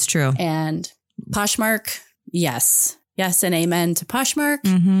 No, that's true. And Poshmark, yes. Yes and amen to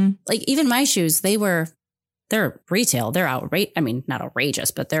Poshmark. Like even my shoes, they're retail. They're outrageous. I mean, not outrageous,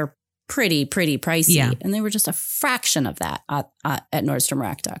 but they're pretty pricey. Yeah. And they were just a fraction of that at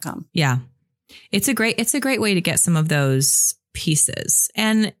NordstromRack.com. Yeah. It's a great way to get some of those pieces.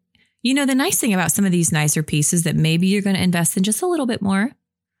 And, you know, the nice thing about some of these nicer pieces that maybe you're going to invest in just a little bit more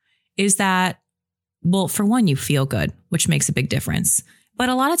is that, well, for one, you feel good, which makes a big difference. But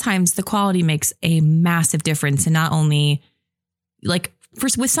a lot of times the quality makes a massive difference. And not only like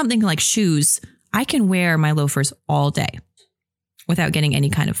with something like shoes, I can wear my loafers all day without getting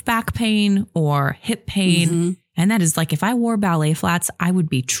any kind of back pain or hip pain. And that is like if I wore ballet flats, I would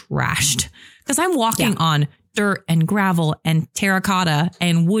be trashed because I'm walking on dirt and gravel and terracotta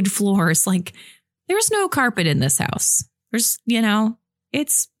and wood floors. Like there's no carpet in this house. There's, you know,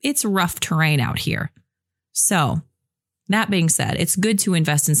 it's rough terrain out here. So that being said, it's good to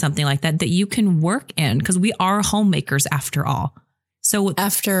invest in something like that you can work in because we are homemakers after all. So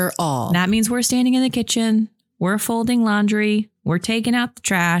after all, that means we're standing in the kitchen. We're folding laundry. We're taking out the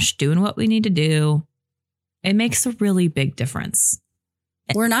trash, doing what we need to do. It makes a really big difference.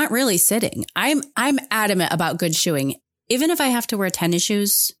 We're not really sitting. I'm adamant about good shoeing. Even if I have to wear tennis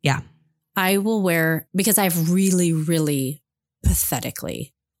shoes. Yeah. I will wear because I have really, really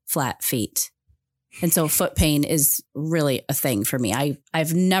pathetically flat feet. And so foot pain is really a thing for me.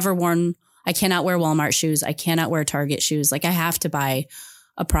 I've never worn, I cannot wear Walmart shoes. I cannot wear Target shoes. Like I have to buy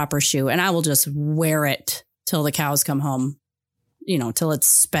a proper shoe and I will just wear it till the cows come home, you know, till it's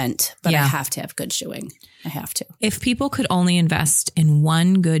spent. But I have to have good shoeing. I have to. If people could only invest in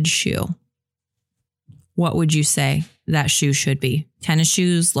one good shoe, what would you say that shoe should be? Tennis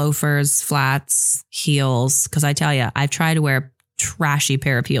shoes, loafers, flats, heels? Because I tell you, I've tried to wear a trashy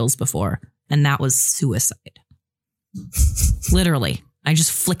pair of heels before. And that was suicide. Literally. I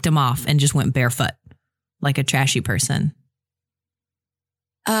just flicked them off and just went barefoot like a trashy person.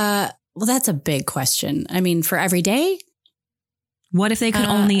 Well, that's a big question. I mean, for every day? What if they could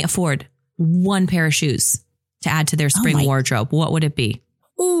only afford one pair of shoes to add to their spring wardrobe? What would it be?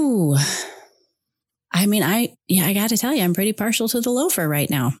 Ooh. I mean, I got to tell you, I'm pretty partial to the loafer right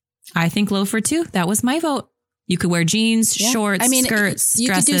now. I think loafer too. That was my vote. You could wear jeans, shorts, skirts, you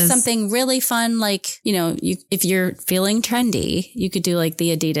dresses. You could do something really fun. Like, you know, if you're feeling trendy, you could do like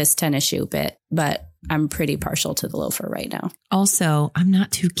the Adidas tennis shoe bit, but I'm pretty partial to the loafer right now. Also, I'm not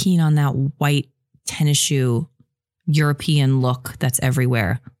too keen on that white tennis shoe European look that's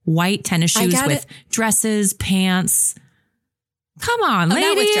everywhere. White tennis shoes with dresses, pants. Come on, ladies.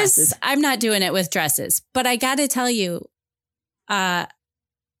 Not with dresses. I'm not doing it with dresses, but I got to tell you,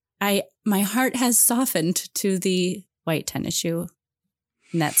 my heart has softened to the white tennis shoe.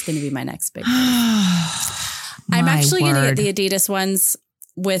 And that's going to be my next big one. I'm actually going to get the Adidas ones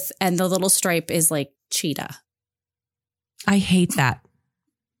and the little stripe is like cheetah. I hate that.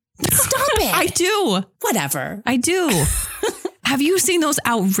 Stop it. I do. Whatever. I do. Have you seen those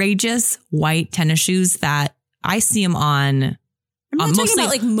outrageous white tennis shoes that I see them on? I'm not talking about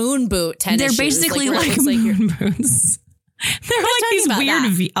like moon boot tennis shoes. They're basically like moon boots. They're like these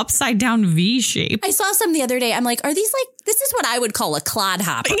weird upside down V shape. I saw some the other day. I'm like, are these like, this is what I would call a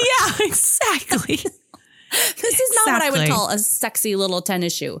clodhopper. Yeah, exactly. This is not what I would call a sexy little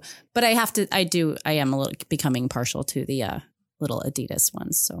tennis shoe. But I am a little becoming partial to the little Adidas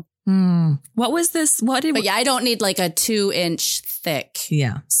ones. So what was this? But yeah, I don't need like a 2-inch thick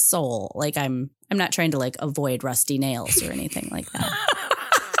sole. Like I'm not trying to like avoid rusty nails or anything like that.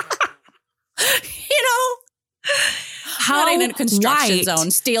 How not in a construction white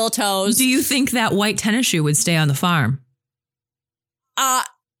zone, steel toes. do you think that white tennis shoe would stay on the farm?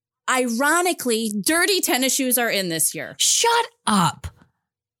 Ironically, dirty tennis shoes are in this year. Shut up.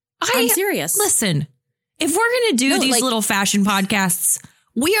 I'm serious. Listen, if we're going to do these little fashion podcasts,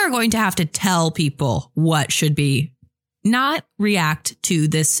 we are going to have to tell people what should be, not react to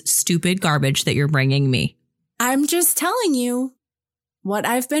this stupid garbage that you're bringing me. I'm just telling you what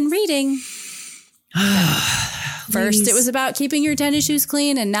I've been reading. First, it was about keeping your tennis shoes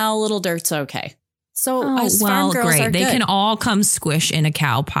clean, and now a little dirt's okay. So, farm girls are They good. can all come squish in a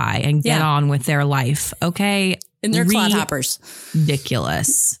cow pie and get on with their life, okay? In their clodhoppers.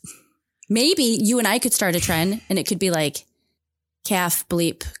 Ridiculous. Maybe you and I could start a trend, and it could be like calf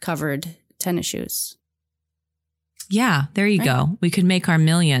bleep covered tennis shoes. Yeah, there you go. We could make our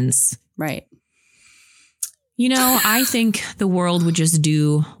millions. Right. You know, I think the world would just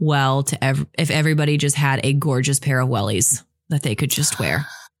do well if everybody just had a gorgeous pair of wellies that they could just wear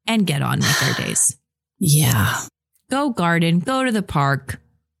and get on with their days. Yeah. Go garden, go to the park,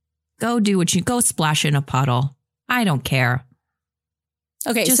 go splash in a puddle. I don't care.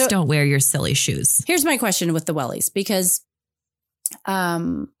 Okay. Just don't wear your silly shoes. Here's my question with the wellies, because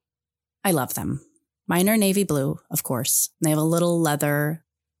I love them. Mine are navy blue, of course. They have a little leather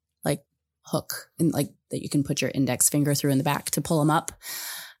like hook and like that you can put your index finger through in the back to pull them up.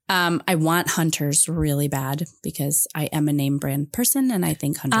 I want Hunters really bad because I am a name brand person and I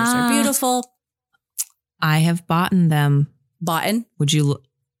think Hunters are beautiful. I have bought them. Boughten?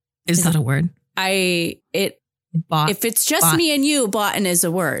 Is that a word? If it's just me and you, boughten is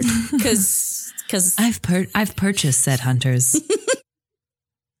a word. Because I've purchased said Hunters.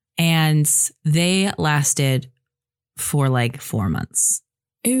 And they lasted for like 4 months.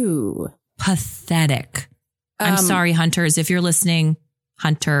 Ooh. Pathetic. I'm sorry, Hunters. If you're listening,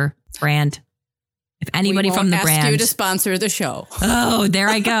 Hunter brand. If anybody from the brand. Ask you to sponsor the show. Oh, there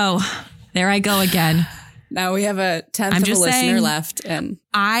I go. There I go again. Now we have a 10th of a listener left. And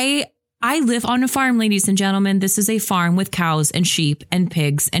I live on a farm, ladies and gentlemen. This is a farm with cows and sheep and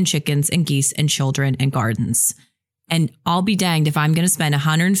pigs and chickens and geese and children and gardens. And I'll be danged if I'm going to spend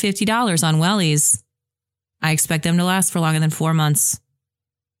 $150 on wellies. I expect them to last for longer than 4 months.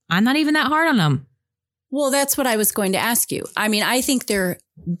 I'm not even that hard on them. Well, that's what I was going to ask you. I mean, I think they're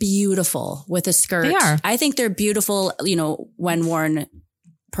beautiful with a skirt. They are. I think they're beautiful, when worn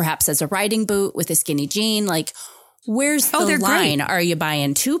perhaps as a riding boot with a skinny jean. Like, where's the line? Great. Are you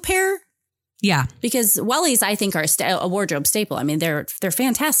buying 2 pair? Yeah. Because wellies, I think, are a wardrobe staple. I mean, they're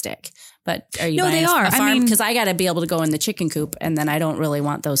fantastic. But are you buying they are. a farm? Because I got to be able to go in the chicken coop, and then I don't really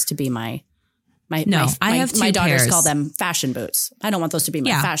want those to be my I have 2 my daughters pairs. Call them fashion boots. I don't want those to be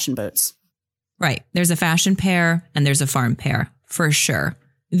my fashion boots. Right. There's a fashion pair and there's a farm pair for sure.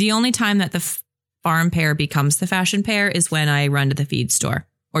 The only time that the farm pair becomes the fashion pair is when I run to the feed store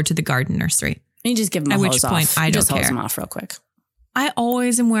or to the garden nursery. You just give them a hose off. At which point I don't care. Hose them off real quick. I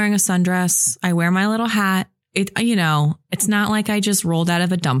always am wearing a sundress. I wear my little hat. It's not like I just rolled out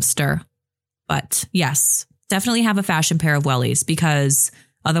of a dumpster. But yes, definitely have a fashion pair of wellies because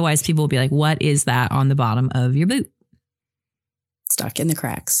otherwise people will be like, what is that on the bottom of your boot? Stuck in the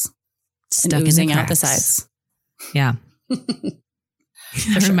cracks. Stuck and oozing in the cracks. Out the sides. Yeah.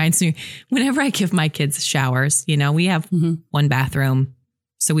 That reminds me, whenever I give my kids showers, we have one bathroom.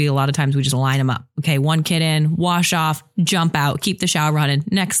 So a lot of times we just line them up. Okay, one kid in, wash off, jump out, keep the shower running.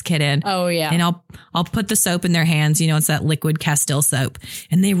 Next kid in. Oh, yeah. And I'll put the soap in their hands. It's that liquid Castile soap.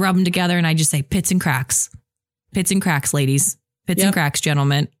 And they rub them together and I just say pits and cracks. Pits and cracks, ladies. Pits and cracks,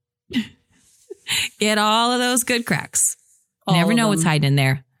 gentlemen. Get all of those good cracks. Never know what's hiding in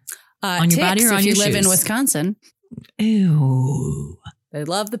there. On your body or on your shoes. If you live in Wisconsin. Ew. They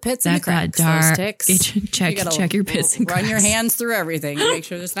love the pits and the cracks. Dark. Those ticks. Check your pits and cracks. Run your hands through everything and make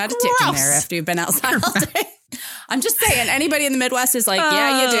sure there's not a tick in there after you've been outside all day. I'm just saying, anybody in the Midwest is like,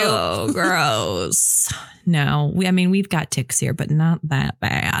 yeah, you do. Oh, gross. No, we've got ticks here, but not that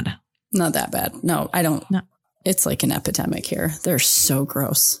bad. Not that bad. No, I don't. No. It's like an epidemic here. They're so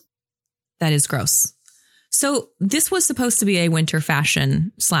gross. That is gross. So this was supposed to be a winter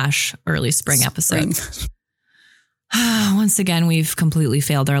fashion / early spring episode. Once again, we've completely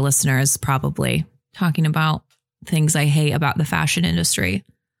failed our listeners, probably talking about things I hate about the fashion industry.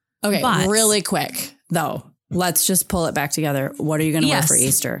 Okay, really quick, though. Let's just pull it back together. What are you going to wear for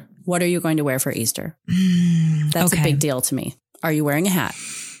Easter? What are you going to wear for Easter? That's a big deal to me. Are you wearing a hat?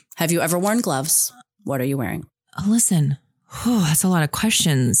 Have you ever worn gloves? What are you wearing? Listen, Oh, that's a lot of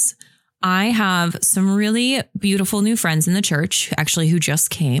questions. I have some really beautiful new friends in the church, actually, who just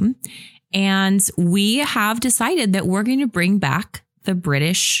came. And we have decided that we're going to bring back the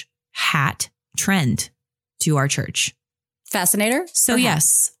British hat trend to our church. Fascinator? So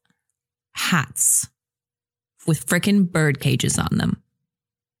yes, hats with frickin' bird cages on them.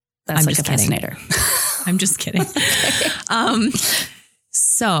 That's like a fascinator. I'm just kidding.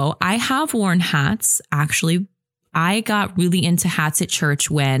 So I have worn hats. Actually, I got really into hats at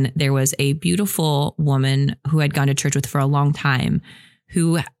church when there was a beautiful woman who I'd gone to church with for a long time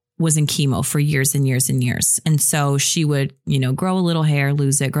who was in chemo for years and years and years. And so she would, grow a little hair,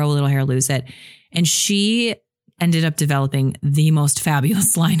 lose it, grow a little hair, lose it. And she ended up developing the most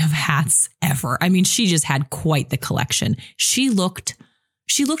fabulous line of hats ever. I mean, she just had quite the collection. She looked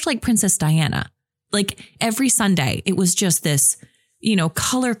like Princess Diana. Like every Sunday, it was just this,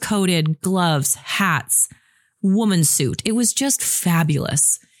 color coded gloves, hats, woman suit. It was just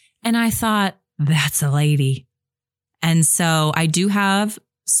fabulous. And I thought, that's a lady. And so I do have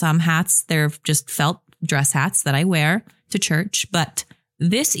some hats. They're just felt dress hats that I wear to church. But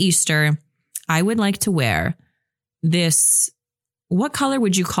this Easter, I would like to wear this. What color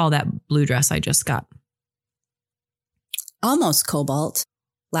would you call that blue dress I just got? Almost cobalt.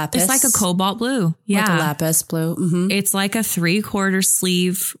 Lapis. It's like a cobalt blue. Yeah. Like a lapis blue. Mm-hmm. It's like a 3/4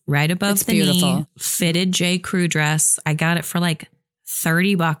 sleeve right above the knee, fitted J. Crew dress. I got it for like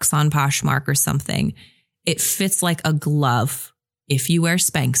 $30 on Poshmark or something. It fits like a glove. If you wear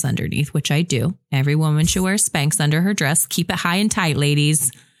Spanx underneath, which I do, every woman should wear Spanx under her dress. Keep it high and tight,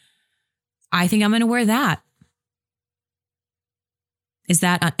 ladies. I think I'm going to wear that. Is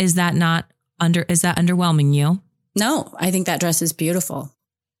that underwhelming you? No, I think that dress is beautiful.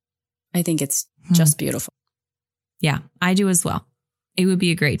 I think it's just beautiful. Yeah, I do as well. It would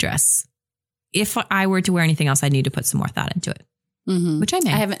be a great dress. If I were to wear anything else, I'd need to put some more thought into it, which I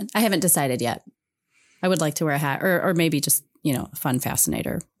may. I haven't decided yet. I would like to wear a hat or maybe just, a fun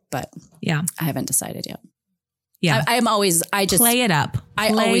fascinator, but yeah, I haven't decided yet. Yeah. I just play it up. I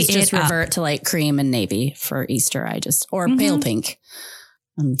always just revert to like cream and navy for Easter. Or pale pink.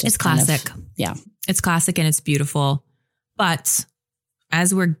 It's classic. Yeah. It's classic and it's beautiful. But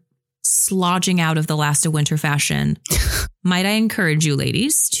as we're slodging out of the last of winter fashion, might I encourage you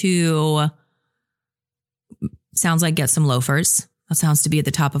ladies to, sounds like, get some loafers. That sounds to be at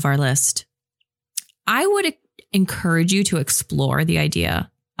the top of our list. I would encourage you to explore the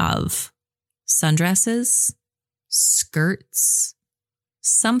idea of sundresses, skirts,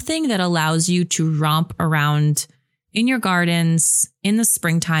 something that allows you to romp around in your gardens in the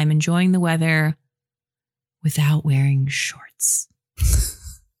springtime, enjoying the weather without wearing shorts.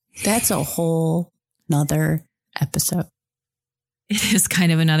 That's a whole nother episode. It is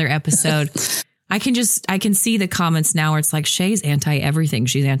kind of another episode. I can see the comments now where it's like, Shay's anti everything.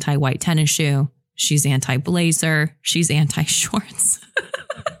 She's anti white tennis shoe. She's anti blazer. She's anti shorts.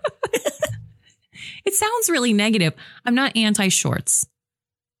 It sounds really negative. I'm not anti shorts.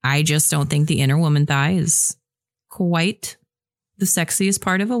 I just don't think the inner woman thigh is quite the sexiest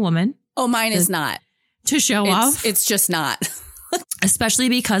part of a woman. Oh, mine is not. To show off. It's just not. Especially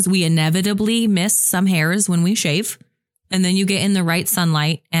because we inevitably miss some hairs when we shave. And then you get in the right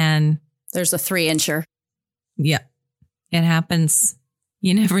sunlight and there's a 3-incher. Yeah, it happens.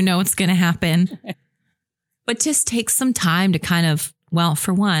 You never know what's going to happen. But just take some time to kind of, well,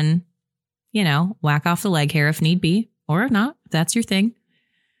 for one, whack off the leg hair if need be, or not. If that's your thing.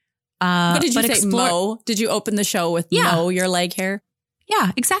 What did you say? Mow? Did you open the show with mow your leg hair?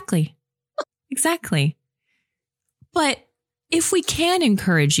 Yeah, exactly. Exactly. But if we can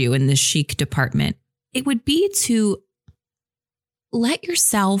encourage you in the chic department, it would be to let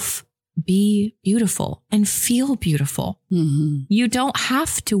yourself be beautiful and feel beautiful. Mm-hmm. You don't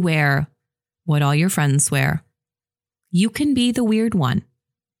have to wear what all your friends wear. You can be the weird one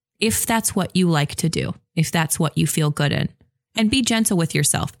if that's what you like to do, if that's what you feel good in. And be gentle with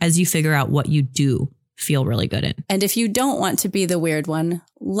yourself as you figure out what you do feel really good in. And if you don't want to be the weird one,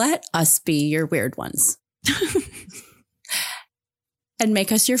 let us be your weird ones. And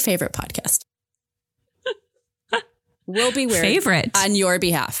make us your favorite podcast. We'll be weird. Favorite. On your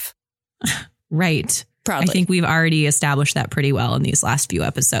behalf. Right. Proudly. I think we've already established that pretty well in these last few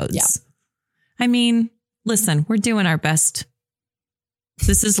episodes. Yeah. I mean, listen, we're doing our best.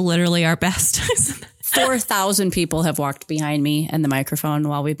 This is literally our best. 4,000 people have walked behind me and the microphone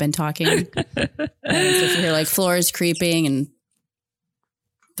while we've been talking. And so if you hear like floors creeping and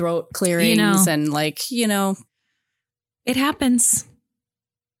throat clearings and it happens.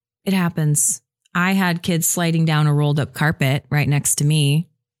 It happens. I had kids sliding down a rolled up carpet right next to me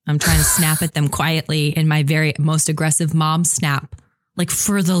I'm trying to snap at them quietly in my very most aggressive mom snap. Like,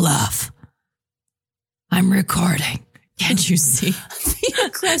 for the love. I'm recording. Can't you see?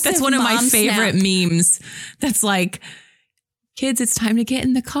 That's one of my favorite memes. That's like, kids, it's time to get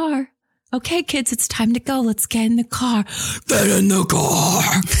in the car. Okay, kids, it's time to go. Let's get in the car. Get in the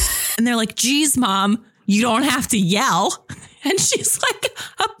car. And they're like, geez, Mom, you don't have to yell. And she's like,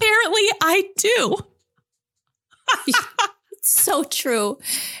 apparently I do. It's so true.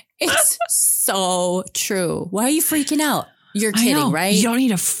 It's so true. Why are you freaking out? You're kidding, right? You don't need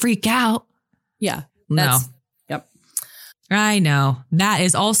to freak out. Yeah. No. Yep. I know. That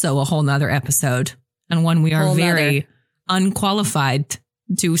is also a whole nother episode, and one we are very unqualified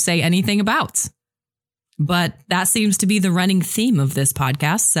to say anything about. But that seems to be the running theme of this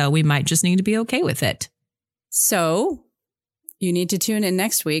podcast, so we might just need to be okay with it. So you need to tune in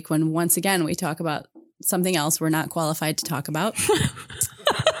next week when once again we talk about something else we're not qualified to talk about.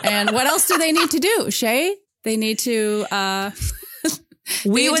 And what else do they need to do, Shay? They need to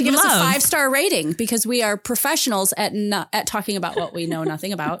we would give love us a 5-star rating because we are professionals at talking about what we know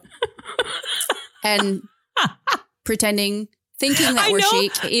nothing about and thinking that we're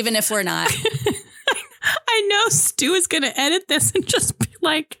chic, even if we're not. I know Stu is going to edit this and just be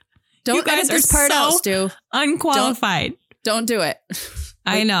like, "Don't you guys edit this part out, Stu. Unqualified. Don't do it."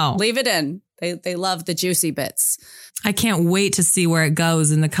 I know. Leave it in. They love the juicy bits. I can't wait to see where it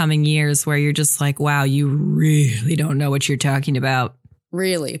goes in the coming years, where you're just like, wow, you really don't know what you're talking about.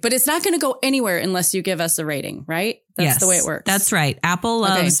 Really. But it's not going to go anywhere unless you give us a rating, right? That's the way it works. That's right. Apple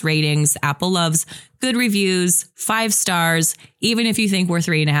loves ratings. Apple loves good reviews, 5 stars. Even if you think we're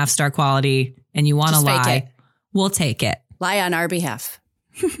 3.5-star quality and you want to lie, we'll take it. Lie on our behalf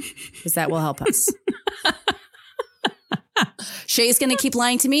because that will help us. Shay's going to keep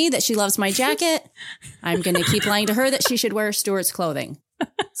lying to me that she loves my jacket. I'm going to keep lying to her that she should wear Stuart's clothing.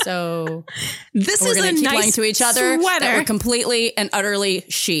 So this is a keep nice lying to each other sweater. That we're completely and utterly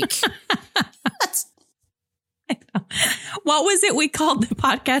chic. What was it we called the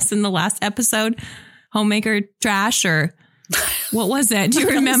podcast in the last episode? Homemaker trash, or what was it? Do you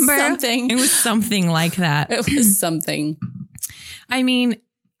remember? Something. It was something like that. It was something. I mean,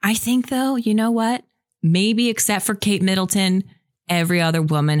 I think though, you know what? Maybe except for Kate Middleton, every other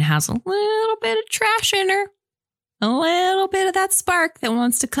woman has a little bit of trash in her. A little bit of that spark that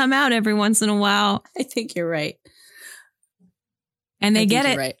wants to come out every once in a while. I think you're right. And they get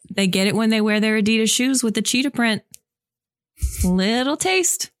it. Right. They get it when they wear their Adidas shoes with the cheetah print. Little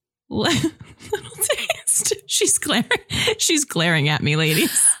taste. Little taste. She's glaring at me,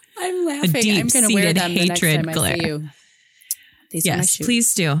 ladies. I'm laughing. I'm going to wear them the next time I see you. These are my shoes.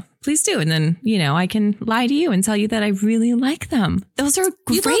 Please do. Please do. And then, I can lie to you and tell you that I really like them. Those are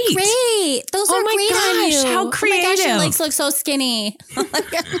great. You look great. Those are great on you. How creative. Oh my gosh, your legs look so skinny.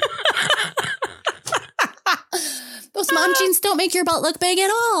 Those mom jeans don't make your butt look big at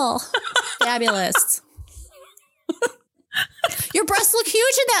all. Fabulous. Your breasts look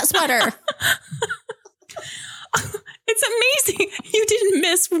huge in that sweater. It's amazing. You didn't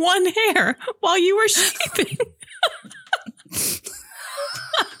miss one hair while you were shaving.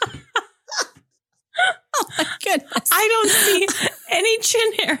 Oh my goodness. I don't see any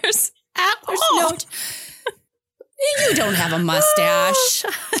chin hairs at all. You don't have a mustache.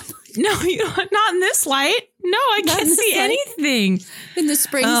 No, not in this light. No, I can't see anything. In the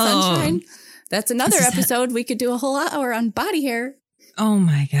spring sunshine. That's another episode. We could do a whole hour on body hair. Oh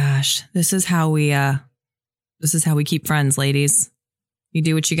my gosh. This is how we keep friends, ladies. You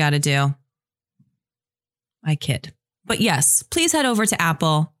do what you got to do. I kid. But yes, please head over to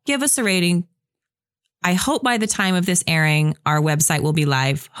Apple. Give us a rating. I hope by the time of this airing, our website will be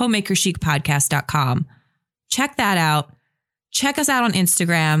live, homemakerchicpodcast.com. Check that out. Check us out on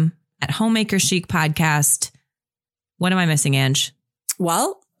Instagram at Homemaker Chic Podcast. What am I missing, Ange?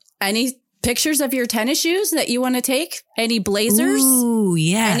 Well, any pictures of your tennis shoes that you want to take? Any blazers? Ooh,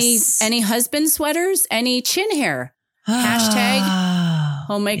 yes. Any husband sweaters? Any chin hair? Hashtag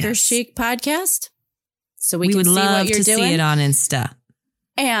Homemaker Chic Podcast. So we can see what you're doing. We would love to see it on Insta.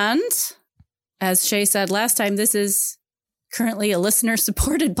 And as Shay said last time, this is currently a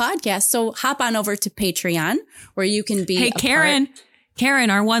listener-supported podcast. So hop on over to Patreon where you can be Karen,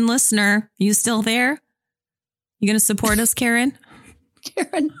 our one listener, you still there? You going to support us, Karen?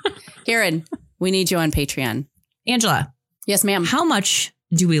 Karen, we need you on Patreon. Angela. Yes, ma'am. How much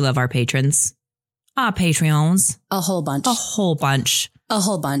do we love our patrons? Our Patreons. A whole bunch. A whole bunch. A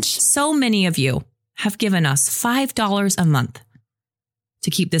whole bunch. So many of you have given us $5 a month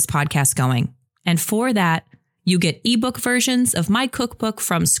to keep this podcast going. And for that, you get ebook versions of my cookbook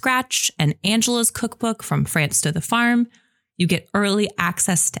from scratch and Angela's cookbook from France to the Farm. You get early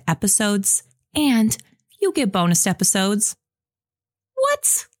access to episodes, and you get bonus episodes.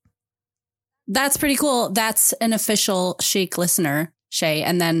 What? That's pretty cool. That's an official Chic listener, Shay.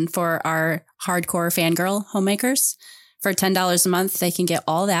 And then for our hardcore fangirl homemakers, for $10 a month, they can get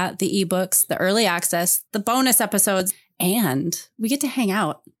all that, the ebooks, the early access, the bonus episodes, and we get to hang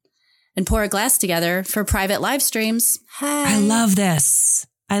out and pour a glass together for private live streams. Hi. I love this.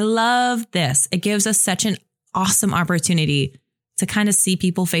 It gives us such an awesome opportunity to kind of see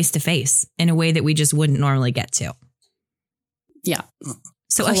people face to face in a way that we just wouldn't normally get to. Yeah.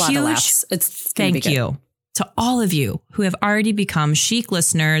 So a huge thank you to all of you who have already become Chic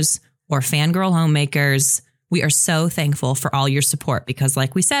listeners or fangirl homemakers. We are so thankful for all your support because,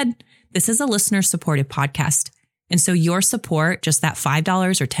 like we said, this is a listener-supported podcast. And so your support, just that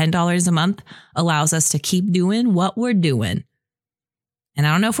 $5 or $10 a month, allows us to keep doing what we're doing. And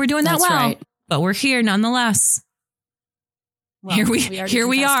I don't know if we're doing that well, but we're here nonetheless. Well, here we are.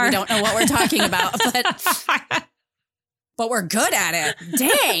 We don't know what we're talking about, but we're good at it.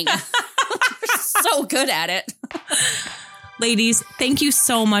 Dang. We're so good at it. Ladies, thank you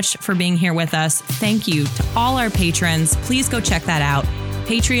so much for being here with us. Thank you to all our patrons. Please go check that out.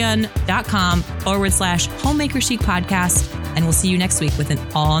 Patreon.com/Homemaker Chic podcast. And we'll see you next week with an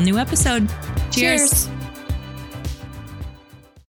all new episode. Cheers.